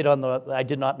an update on I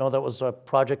did not know that was a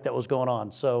project that was going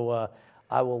on. So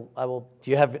I will,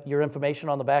 do you have your information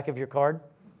on the back of your card?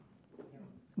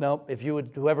 No, if you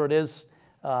would, whoever it is,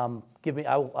 give me,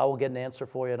 I will get an answer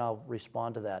for you and I'll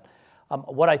respond to that.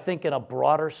 What I think in a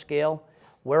broader scale,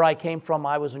 where I came from,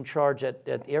 I was in charge at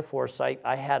Air Force.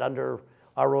 I had under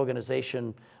our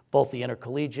organization both the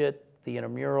intercollegiate, the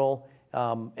intramural,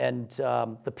 and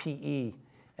the PE.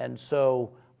 And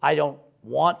so I don't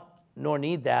want nor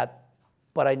need that,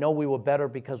 but I know we were better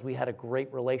because we had a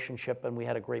great relationship and we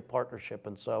had a great partnership.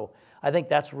 And so I think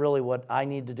that's really what I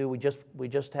need to do. We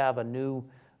just have a new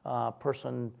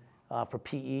person for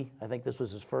PE. I think this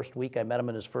was his first week. I met him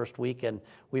in his first week, and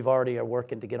we've already are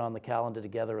working to get on the calendar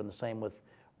together, and the same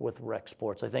with rec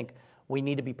sports. I think we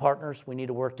need to be partners. We need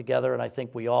to work together, and I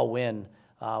think we all win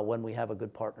when we have a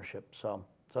good partnership. So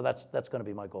that's going to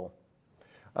be my goal.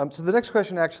 So the next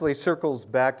question actually circles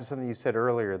back to something you said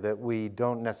earlier, that we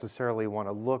don't necessarily want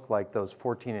to look like those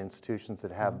 14 institutions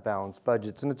that have balanced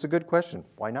budgets. And it's a good question.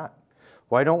 Why not?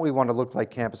 Why don't we want to look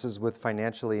like campuses with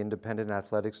financially independent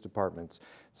athletics departments?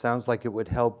 Sounds like it would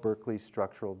help Berkeley's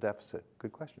structural deficit.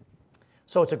 Good question.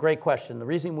 So it's a great question. The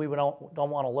reason we don't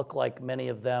want to look like many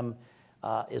of them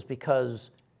is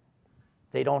because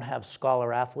they don't have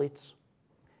scholar athletes.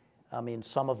 I mean,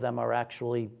 some of them are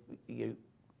actually,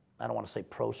 I don't want to say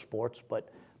pro sports,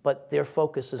 but their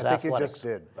focus is athletics. I think you just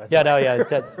did. Yeah, no, yeah,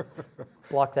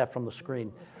 block that from the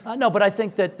screen. No, but I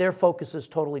think that their focus is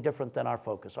totally different than our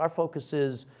focus. Our focus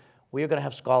is we are going to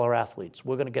have scholar athletes.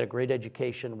 We're going to get a great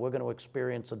education. We're going to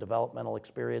experience a developmental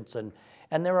experience.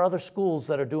 And there are other schools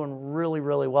that are doing really,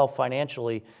 really well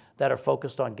financially that are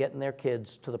focused on getting their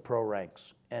kids to the pro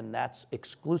ranks. And that's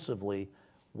exclusively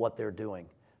what they're doing.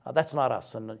 That's not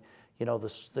us. And you know,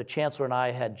 the Chancellor and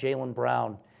I had Jaylen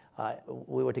Brown.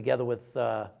 We were together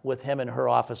with him in her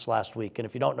office last week. And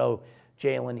if you don't know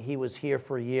Jaylen, he was here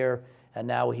for a year, and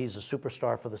now he's a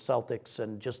superstar for the Celtics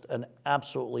and just an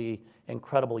absolutely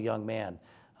incredible young man.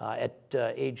 At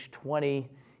age 20,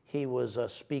 he was a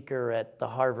speaker at the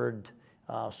Harvard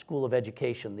School of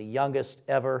Education, the youngest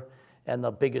ever and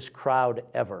the biggest crowd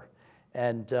ever.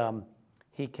 And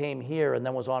he came here and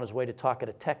then was on his way to talk at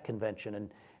a tech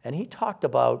convention. And he talked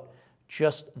about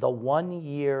just the 1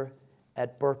 year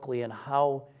at Berkeley and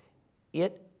how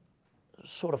it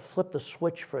sort of flipped the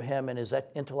switch for him in his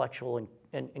intellectual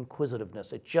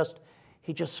inquisitiveness.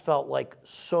 He just felt like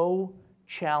so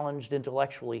challenged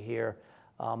intellectually here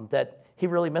that he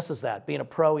really misses that. Being a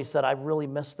pro, he said, I really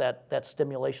miss that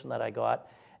stimulation that I got.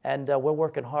 And we're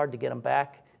working hard to get him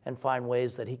back and find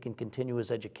ways that he can continue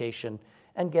his education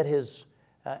and get his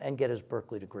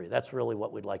Berkeley degree. That's really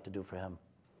what we'd like to do for him.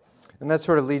 And that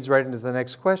sort of leads right into the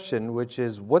next question, which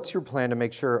is, what's your plan to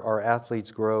make sure our athletes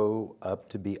grow up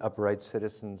to be upright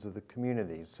citizens of the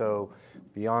community? So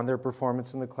beyond their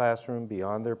performance in the classroom,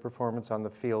 beyond their performance on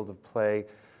the field of play,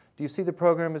 do you see the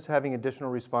program as having additional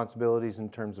responsibilities in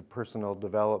terms of personal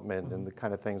development and the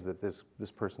kind of things that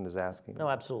this person is asking? No,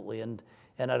 absolutely. And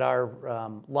at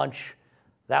our lunch,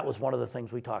 that was one of the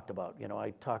things we talked about. You know,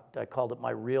 I called it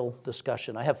my real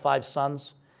discussion. I have 5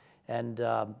 sons, and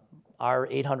our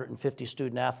 850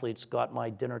 student athletes got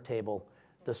my dinner table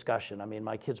discussion. I mean,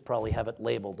 my kids probably have it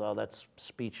labeled, oh, that's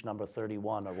speech number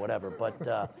 31 or whatever.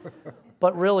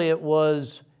 But really it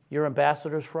was, you're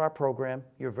ambassadors for our program,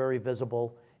 you're very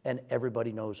visible, and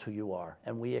everybody knows who you are.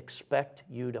 And we expect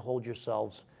you to hold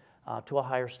yourselves to a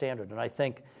higher standard. And I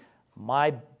think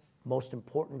my most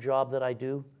important job that I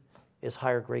do is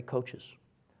hire great coaches,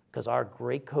 because our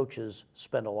great coaches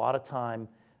spend a lot of time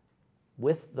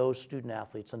with those student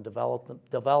athletes and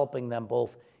developing them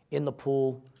both in the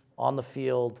pool, on the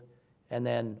field, and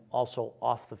then also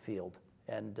off the field.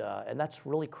 And that's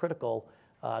really critical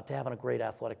to having a great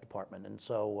athletic department. And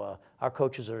so our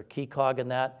coaches are a key cog in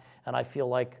that, and I feel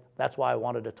like that's why I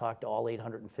wanted to talk to all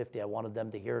 850. I wanted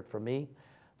them to hear it from me,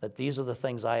 that these are the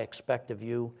things I expect of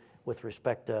you with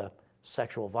respect to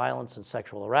sexual violence and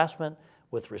sexual harassment,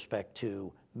 with respect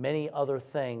to many other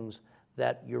things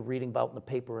that you're reading about in the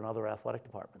paper in other athletic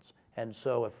departments. And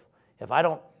so if I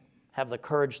don't have the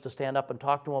courage to stand up and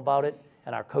talk to them about it,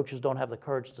 and our coaches don't have the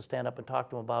courage to stand up and talk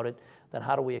to them about it, then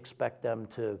how do we expect them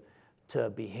to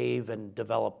behave and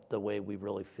develop the way we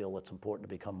really feel it's important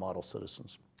to become model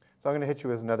citizens? So I'm going to hit you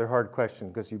with another hard question,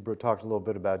 because you talked a little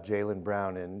bit about Jaylen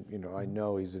Brown, and I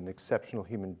know he's an exceptional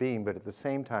human being, but at the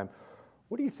same time,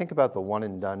 what do you think about the one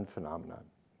and done phenomenon,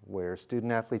 where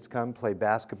student athletes come, play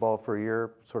basketball for a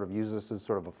year, sort of use this as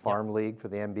sort of a farm league for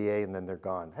the NBA, and then they're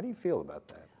gone? How do you feel about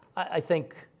that? I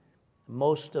think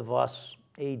most of us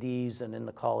ADs and in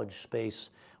the college space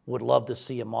would love to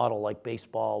see a model like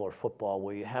baseball or football,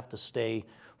 where you have to stay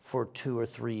for 2 or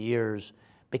 3 years,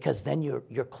 because then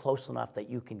you're close enough that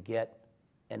you can get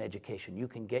an education, you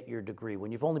can get your degree.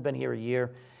 When you've only been here a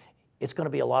year, it's going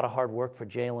to be a lot of hard work for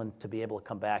Jaylen to be able to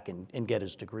come back and get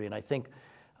his degree. And I think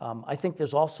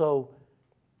there's also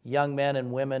young men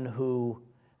and women who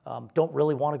don't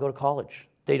really want to go to college.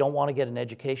 They don't want to get an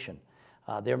education.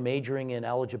 They're majoring in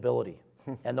eligibility.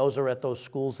 And those are at those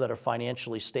schools that are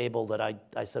financially stable that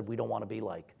I said we don't want to be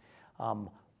like.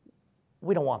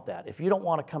 We don't want that. If you don't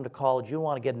want to come to college, you don't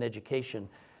want to get an education,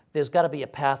 there's got to be a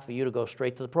path for you to go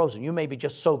straight to the pros. And you may be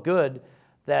just so good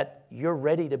that you're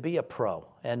ready to be a pro.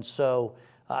 And so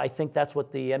I think that's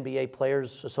what the NBA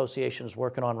Players Association is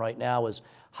working on right now, is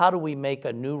how do we make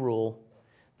a new rule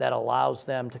that allows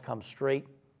them to come straight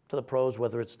to the pros,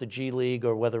 whether it's the G League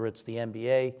or whether it's the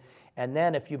NBA. And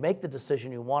then if you make the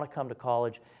decision you want to come to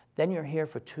college, then you're here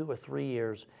for 2 or 3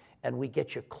 years, and we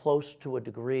get you close to a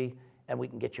degree, and we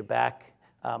can get you back.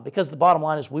 Because the bottom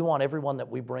line is we want everyone that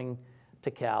we bring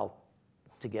to Cal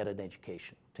to get an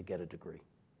education, to get a degree.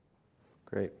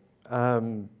 Great.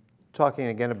 Talking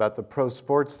again about the pro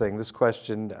sports thing, this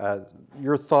question,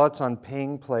 your thoughts on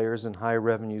paying players in high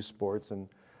revenue sports and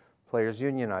players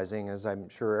unionizing. As I'm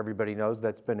sure everybody knows,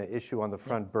 that's been an issue on the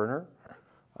front burner.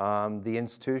 The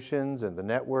institutions and the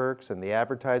networks and the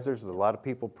advertisers, there's a lot of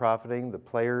people profiting. The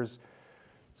players,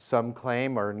 some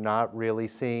claim, are not really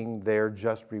seeing their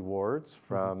just rewards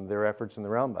from their efforts in the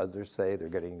realm. Others say they're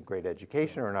getting great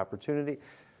education or an opportunity.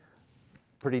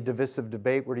 Pretty divisive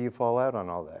debate. Where do you fall out on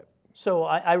all that? So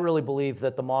I really believe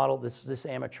that the model, this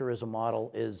amateurism model,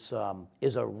 is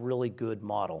a really good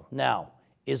model. Now,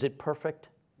 is it perfect?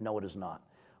 No, it is not.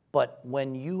 But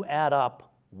when you add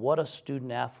up what a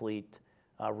student athlete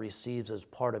receives as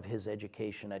part of his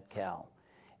education at Cal,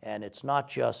 and it's not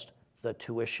just the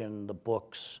tuition, the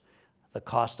books, the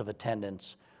cost of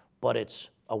attendance, but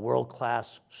it's a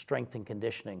world-class strength and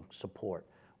conditioning support,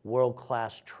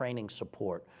 world-class training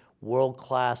support,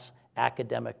 world-class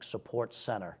academic support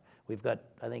center. We've got,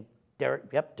 I think,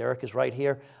 Derek is right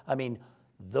here. I mean,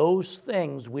 those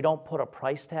things we don't put a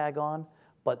price tag on,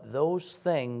 but those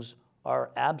things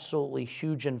are absolutely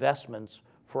huge investments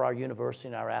for our university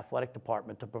and our athletic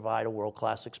department to provide a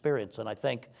world-class experience. And I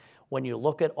think when you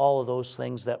look at all of those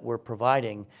things that we're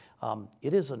providing,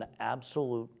 it is an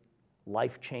absolute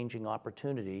life-changing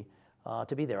opportunity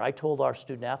to be there. I told our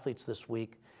student athletes this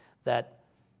week that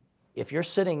if you're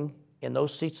sitting in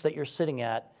those seats that you're sitting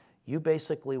at, you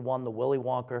basically won the Willy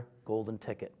Wonka golden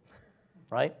ticket,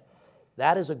 right?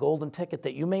 That is a golden ticket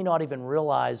that you may not even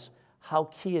realize how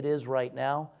key it is right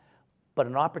now, but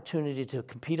an opportunity to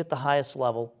compete at the highest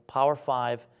level, Power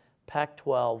 5,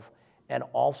 Pac-12, and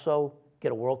also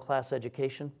get a world-class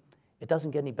education. It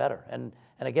doesn't get any better. And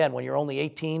again, when you're only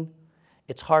 18,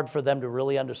 it's hard for them to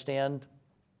really understand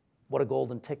what a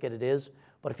golden ticket it is.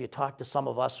 But if you talk to some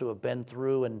of us who have been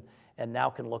through and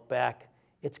now can look back,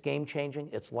 it's game-changing,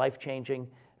 it's life-changing,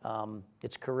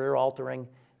 it's career-altering,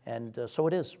 and so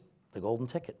it is the golden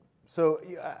ticket. So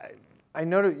I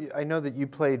know that you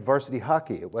played varsity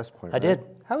hockey at West Point. I did.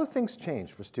 How have things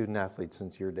changed for student athletes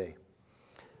since your day?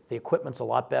 The equipment's a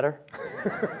lot better.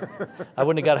 I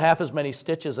wouldn't have got half as many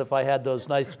stitches if I had those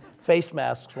nice face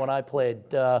masks when I played.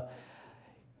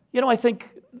 You know, I think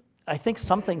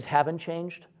some things haven't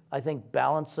changed. I think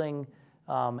balancing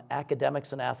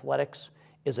academics and athletics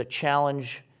is a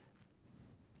challenge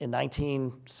in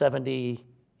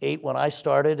 1978 when I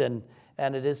started, and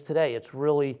it is today. It's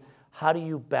really, how do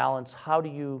you balance, how do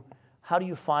you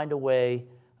find a way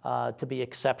to be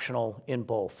exceptional in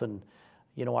both? And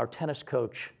you know, our tennis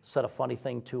coach said a funny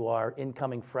thing to our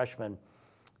incoming freshmen.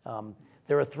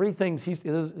 There are 3 things,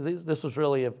 this was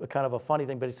really a kind of a funny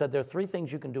thing, but he said there are 3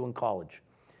 things you can do in college.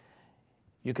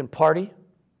 You can party,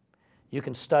 you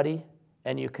can study,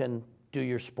 and you can do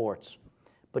your sports.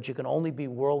 But you can only be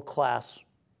world-class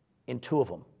in 2 of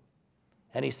them.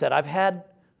 And he said, I've had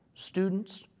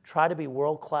students try to be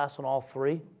world-class in all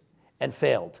 3 and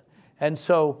failed. And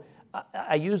so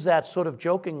I use that sort of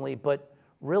jokingly, but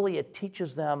really it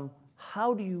teaches them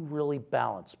how do you really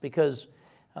balance? Because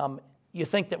you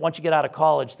think that once you get out of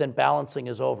college, then balancing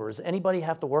is over. Does anybody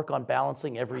have to work on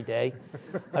balancing every day?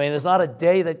 I mean, there's not a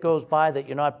day that goes by that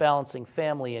you're not balancing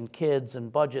family and kids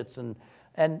and budgets. And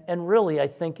really, I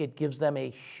think it gives them a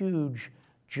huge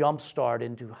jump start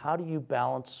into how do you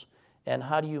balance and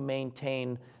how do you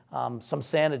maintain some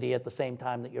sanity at the same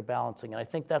time that you're balancing. And I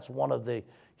think that's one of the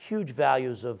huge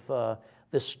values of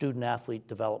this student-athlete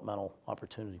developmental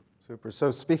opportunity. Super.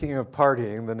 So speaking of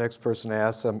partying, the next person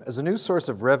asks, as a new source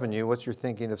of revenue, what's your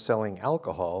thinking of selling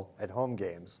alcohol at home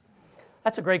games?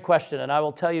 That's a great question, and I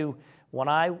will tell you, when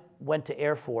I went to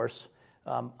Air Force,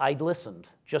 I listened,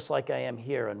 just like I am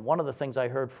here, and one of the things I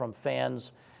heard from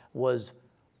fans was,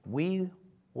 we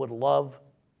would love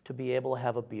to be able to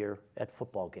have a beer at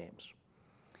football games.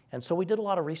 And so we did a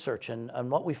lot of research,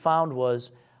 and what we found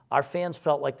was our fans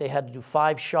felt like they had to do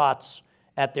 5 shots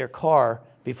at their car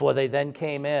before they then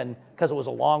came in, because it was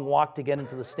a long walk to get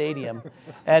into the stadium.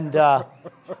 And that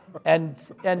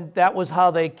was how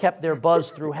they kept their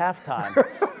buzz through halftime.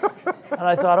 And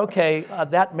I thought, okay,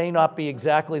 that may not be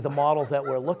exactly the model that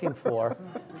we're looking for.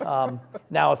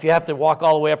 Now, if you have to walk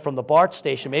all the way up from the BART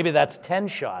station, maybe that's 10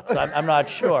 shots. I'm not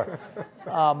sure.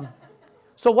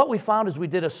 So what we found is we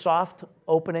did a soft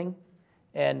opening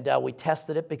And we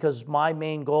tested it because my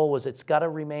main goal was it's got to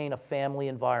remain a family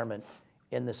environment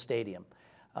in the stadium.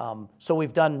 So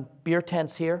we've done beer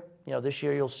tents here. You know, this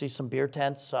year you'll see some beer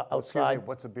tents outside. Excuse me,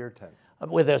 what's a beer tent?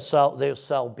 Where they'll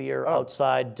sell beer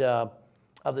outside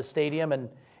of the stadium.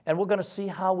 And we're going to see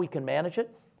how we can manage it,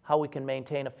 how we can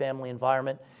maintain a family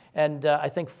environment. And I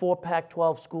think 4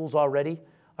 Pac-12 schools already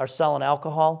are selling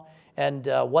alcohol. And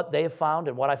what they have found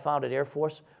and what I found at Air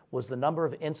Force was the number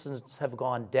of incidents have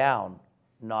gone down,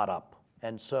 not up.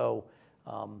 And so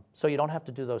you don't have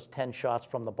to do those 10 shots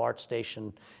from the BART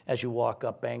station as you walk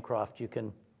up Bancroft. You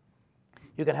can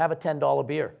have a $10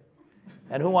 beer.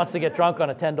 And who wants to get drunk on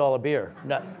a $10 beer?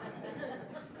 No.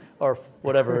 Or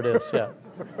whatever it is, yeah.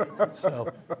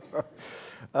 So.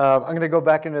 I'm going to go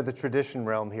back into the tradition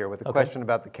realm here with a question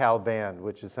about the Cal Band,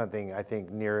 which is something I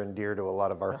think near and dear to a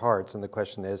lot of our hearts. And the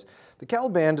question is, the Cal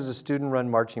Band is a student-run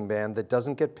marching band that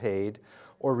doesn't get paid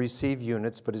or receive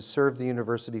units, but has served the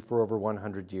university for over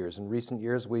 100 years. In recent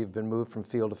years, we've been moved from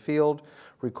field to field,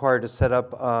 required to set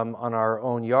up on our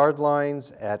own yard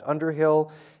lines at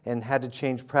Underhill, and had to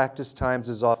change practice times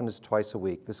as often as twice a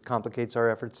week. This complicates our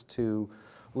efforts to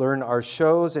learn our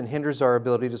shows and hinders our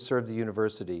ability to serve the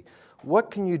university.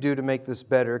 What can you do to make this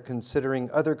better, considering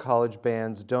other college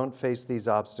bands don't face these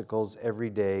obstacles every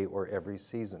day or every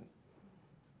season?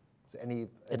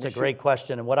 It's a great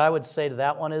question, and what I would say to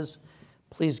that one is,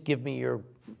 please give me your,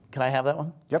 can I have that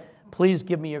one? Yep. Please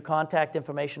give me your contact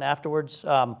information afterwards.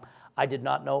 I did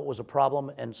not know it was a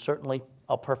problem, and certainly,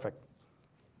 perfect.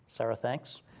 Sarah,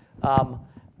 thanks.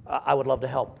 I would love to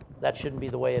help. That shouldn't be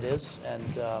the way it is, and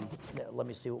let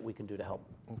me see what we can do to help.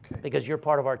 Okay. Because you're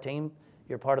part of our team,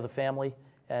 you're part of the family,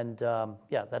 and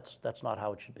yeah, that's not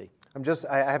how it should be.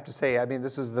 I have to say, I mean,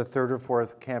 this is the 3rd or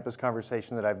 4th campus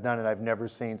conversation that I've done, and I've never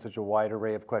seen such a wide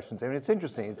array of questions. I mean, it's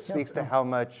interesting. It speaks to how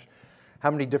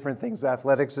many different things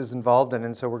athletics is involved in,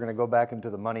 and so we're going to go back into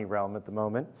the money realm at the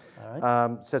moment. All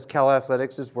right. Says Cal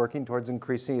Athletics is working towards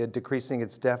decreasing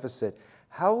its deficit.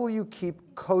 How will you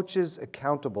keep coaches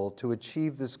accountable to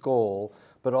achieve this goal,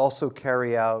 but also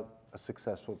carry out a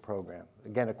successful program?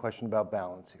 Again, a question about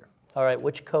balance here. All right,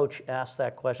 which coach asked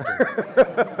that question?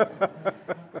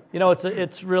 You know,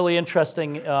 it's really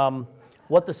interesting.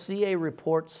 What the CA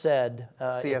report said.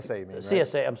 CSA, you mean, right?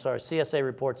 CSA, I'm sorry. CSA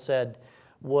report said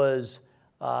was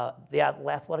the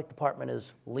athletic department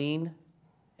is lean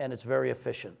and it's very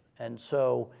efficient. And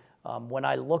so when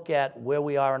I look at where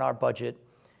we are in our budget,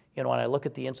 you know, when I look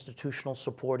at the institutional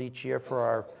support each year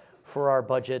for our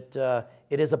budget,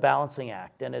 it is a balancing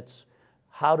act, and it's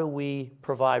how do we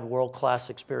provide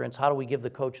world-class experience? How do we give the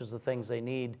coaches the things they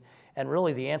need? And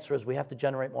really the answer is we have to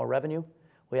generate more revenue.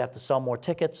 We have to sell more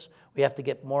tickets. We have to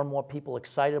get more and more people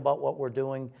excited about what we're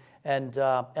doing. And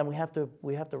we have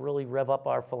to really rev up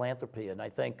our philanthropy. And I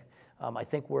think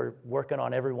we're working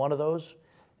on every one of those.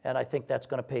 And I think that's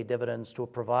going to pay dividends to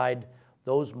provide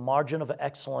those margin of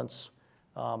excellence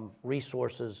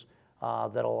resources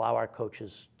that allow our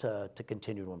coaches to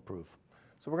continue to improve.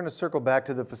 So we're going to circle back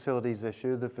to the facilities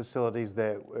issue, the facilities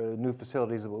new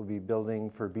facilities that we'll be building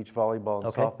for beach volleyball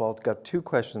and softball. Got 2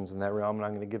 questions in that realm, and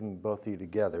I'm going to give them both of you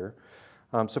together.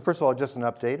 So first of all, just an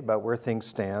update about where things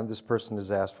stand. This person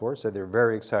has asked for, so they're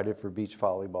very excited for beach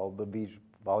volleyball, the beach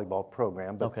volleyball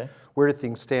program. But where do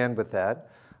things stand with that?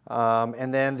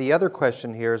 And then the other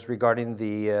question here is regarding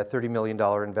the $30 million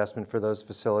investment for those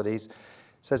facilities. It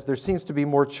says there seems to be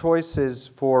more choices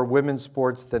for women's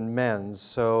sports than men's.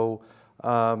 So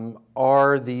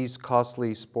are these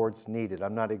costly sports needed?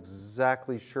 I'm not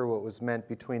exactly sure what was meant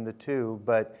between the two,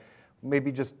 but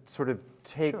maybe just sort of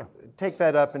take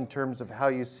that up in terms of how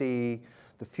you see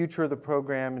the future of the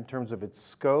program in terms of its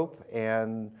scope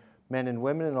and men and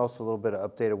women, and also a little bit of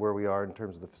update of where we are in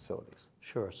terms of the facilities.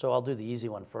 Sure. So I'll do the easy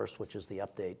one first, which is the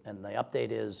update. And the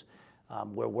update is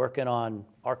we're working on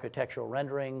architectural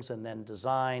renderings and then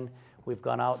design. We've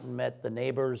gone out and met the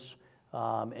neighbors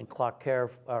in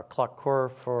Kerr.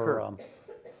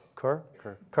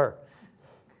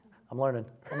 I'm learning.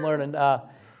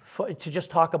 To just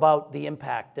talk about the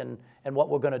impact and what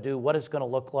we're going to do, what it's going to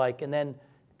look like, and then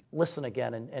listen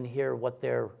again and hear what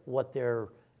the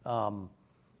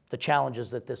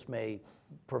challenges that this may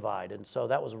provide. And so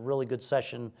that was a really good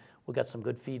session. We got some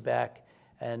good feedback,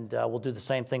 and we'll do the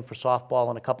same thing for softball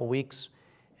in a couple weeks.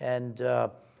 And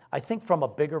I think from a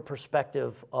bigger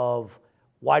perspective of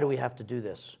why do we have to do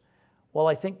this? Well,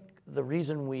 I think the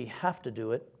reason we have to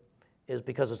do it is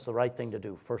because it's the right thing to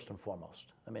do, first and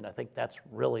foremost. I mean, I think that's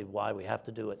really why we have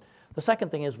to do it. The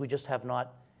second thing is we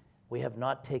have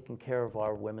not taken care of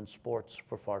our women's sports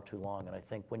for far too long. And I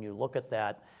think when you look at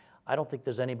that, I don't think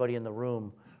there's anybody in the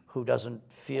room who doesn't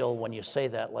feel when you say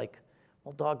that like,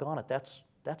 well, doggone it,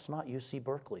 that's not UC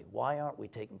Berkeley. Why aren't we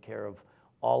taking care of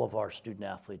all of our student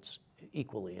athletes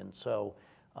equally? And so,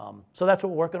 so that's what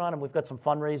we're working on, and we've got some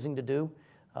fundraising to do.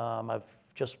 I've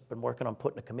just been working on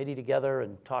putting a committee together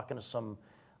and talking to some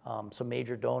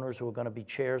major donors who are going to be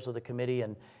chairs of the committee,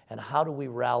 and how do we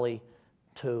rally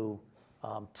to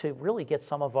really get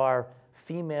some of our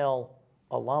female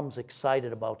alums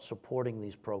excited about supporting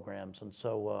these programs. And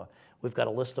so we've got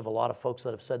a list of a lot of folks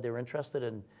that have said they're interested,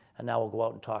 and now we'll go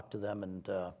out and talk to them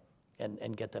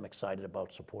and get them excited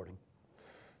about supporting.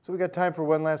 So we got time for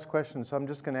one last question, so I'm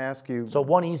just going to ask you. So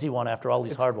one easy one after all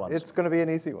these hard ones. It's going to be an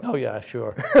easy one. Oh yeah,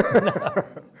 sure.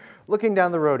 Looking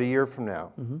down the road a year from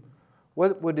now,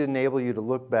 what would enable you to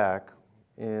look back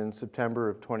in September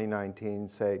of 2019 and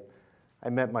say, I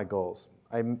met my goals.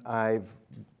 I've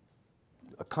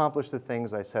accomplished the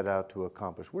things I set out to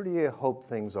accomplish. Where do you hope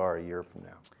things are a year from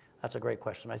now? That's a great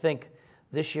question. I think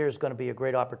this year is going to be a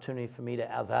great opportunity for me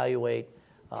to evaluate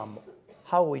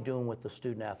how are we doing with the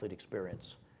student-athlete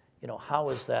experience. You know, how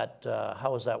is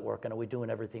that working? Are we doing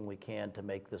everything we can to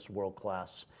make this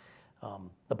world-class?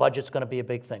 The budget's going to be a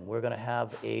big thing. We're going to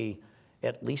have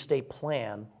at least a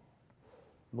plan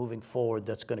moving forward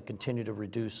that's going to continue to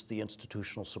reduce the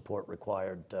institutional support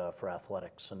required for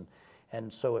athletics.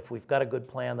 And so if we've got a good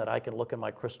plan that I can look in my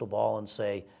crystal ball and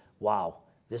say, wow,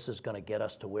 this is going to get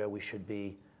us to where we should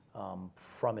be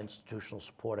from institutional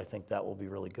support, I think that will be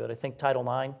really good. I think Title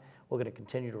IX, we're going to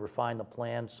continue to refine the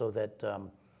plan so that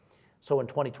so in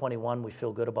 2021 we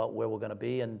feel good about where we're going to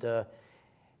be, and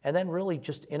then really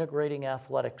just integrating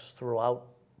athletics throughout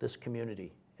this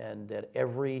community. And at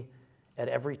every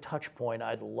touch point,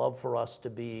 I'd love for us to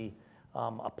be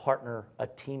a partner, a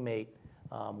teammate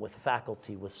with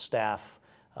faculty, with staff,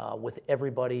 with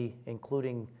everybody,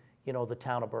 including the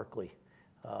town of Berkeley.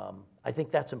 I think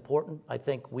that's important. I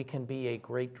think we can be a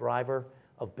great driver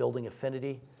of building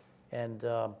affinity, and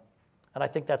I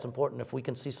think that's important. If we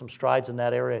can see some strides in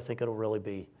that area, I think it'll really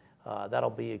be, that'll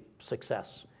be a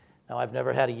success. Now, I've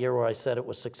never had a year where I said it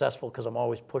was successful because I'm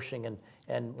always pushing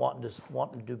and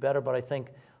wanting to do better, but I think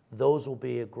those will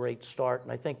be a great start.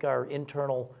 And I think our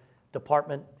internal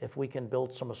department, if we can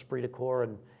build some esprit de corps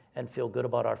and feel good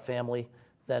about our family,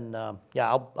 then yeah,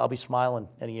 I'll be smiling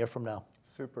in a year from now.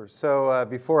 Super. So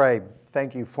before I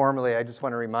thank you formally, I just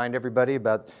want to remind everybody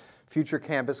about future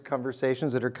campus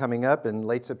conversations that are coming up. In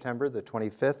late September, the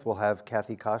 25th, we'll have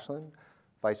Kathy Koshland,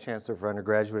 Vice Chancellor for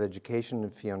Undergraduate Education,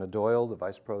 and Fiona Doyle, the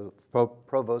Vice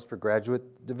Provost for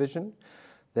Graduate Division.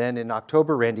 Then in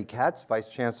October, Randy Katz, Vice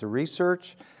Chancellor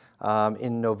Research.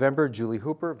 In November, Julie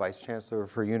Hooper, Vice Chancellor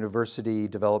for University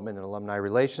Development and Alumni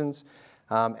Relations.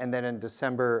 And then in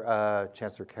December,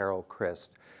 Chancellor Carol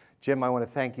Christ. Jim, I want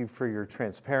to thank you for your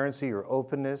transparency, your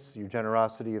openness, your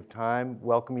generosity of time.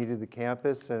 Welcome you to the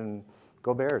campus, and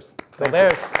go Bears. Go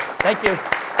Bears. Thank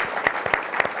you.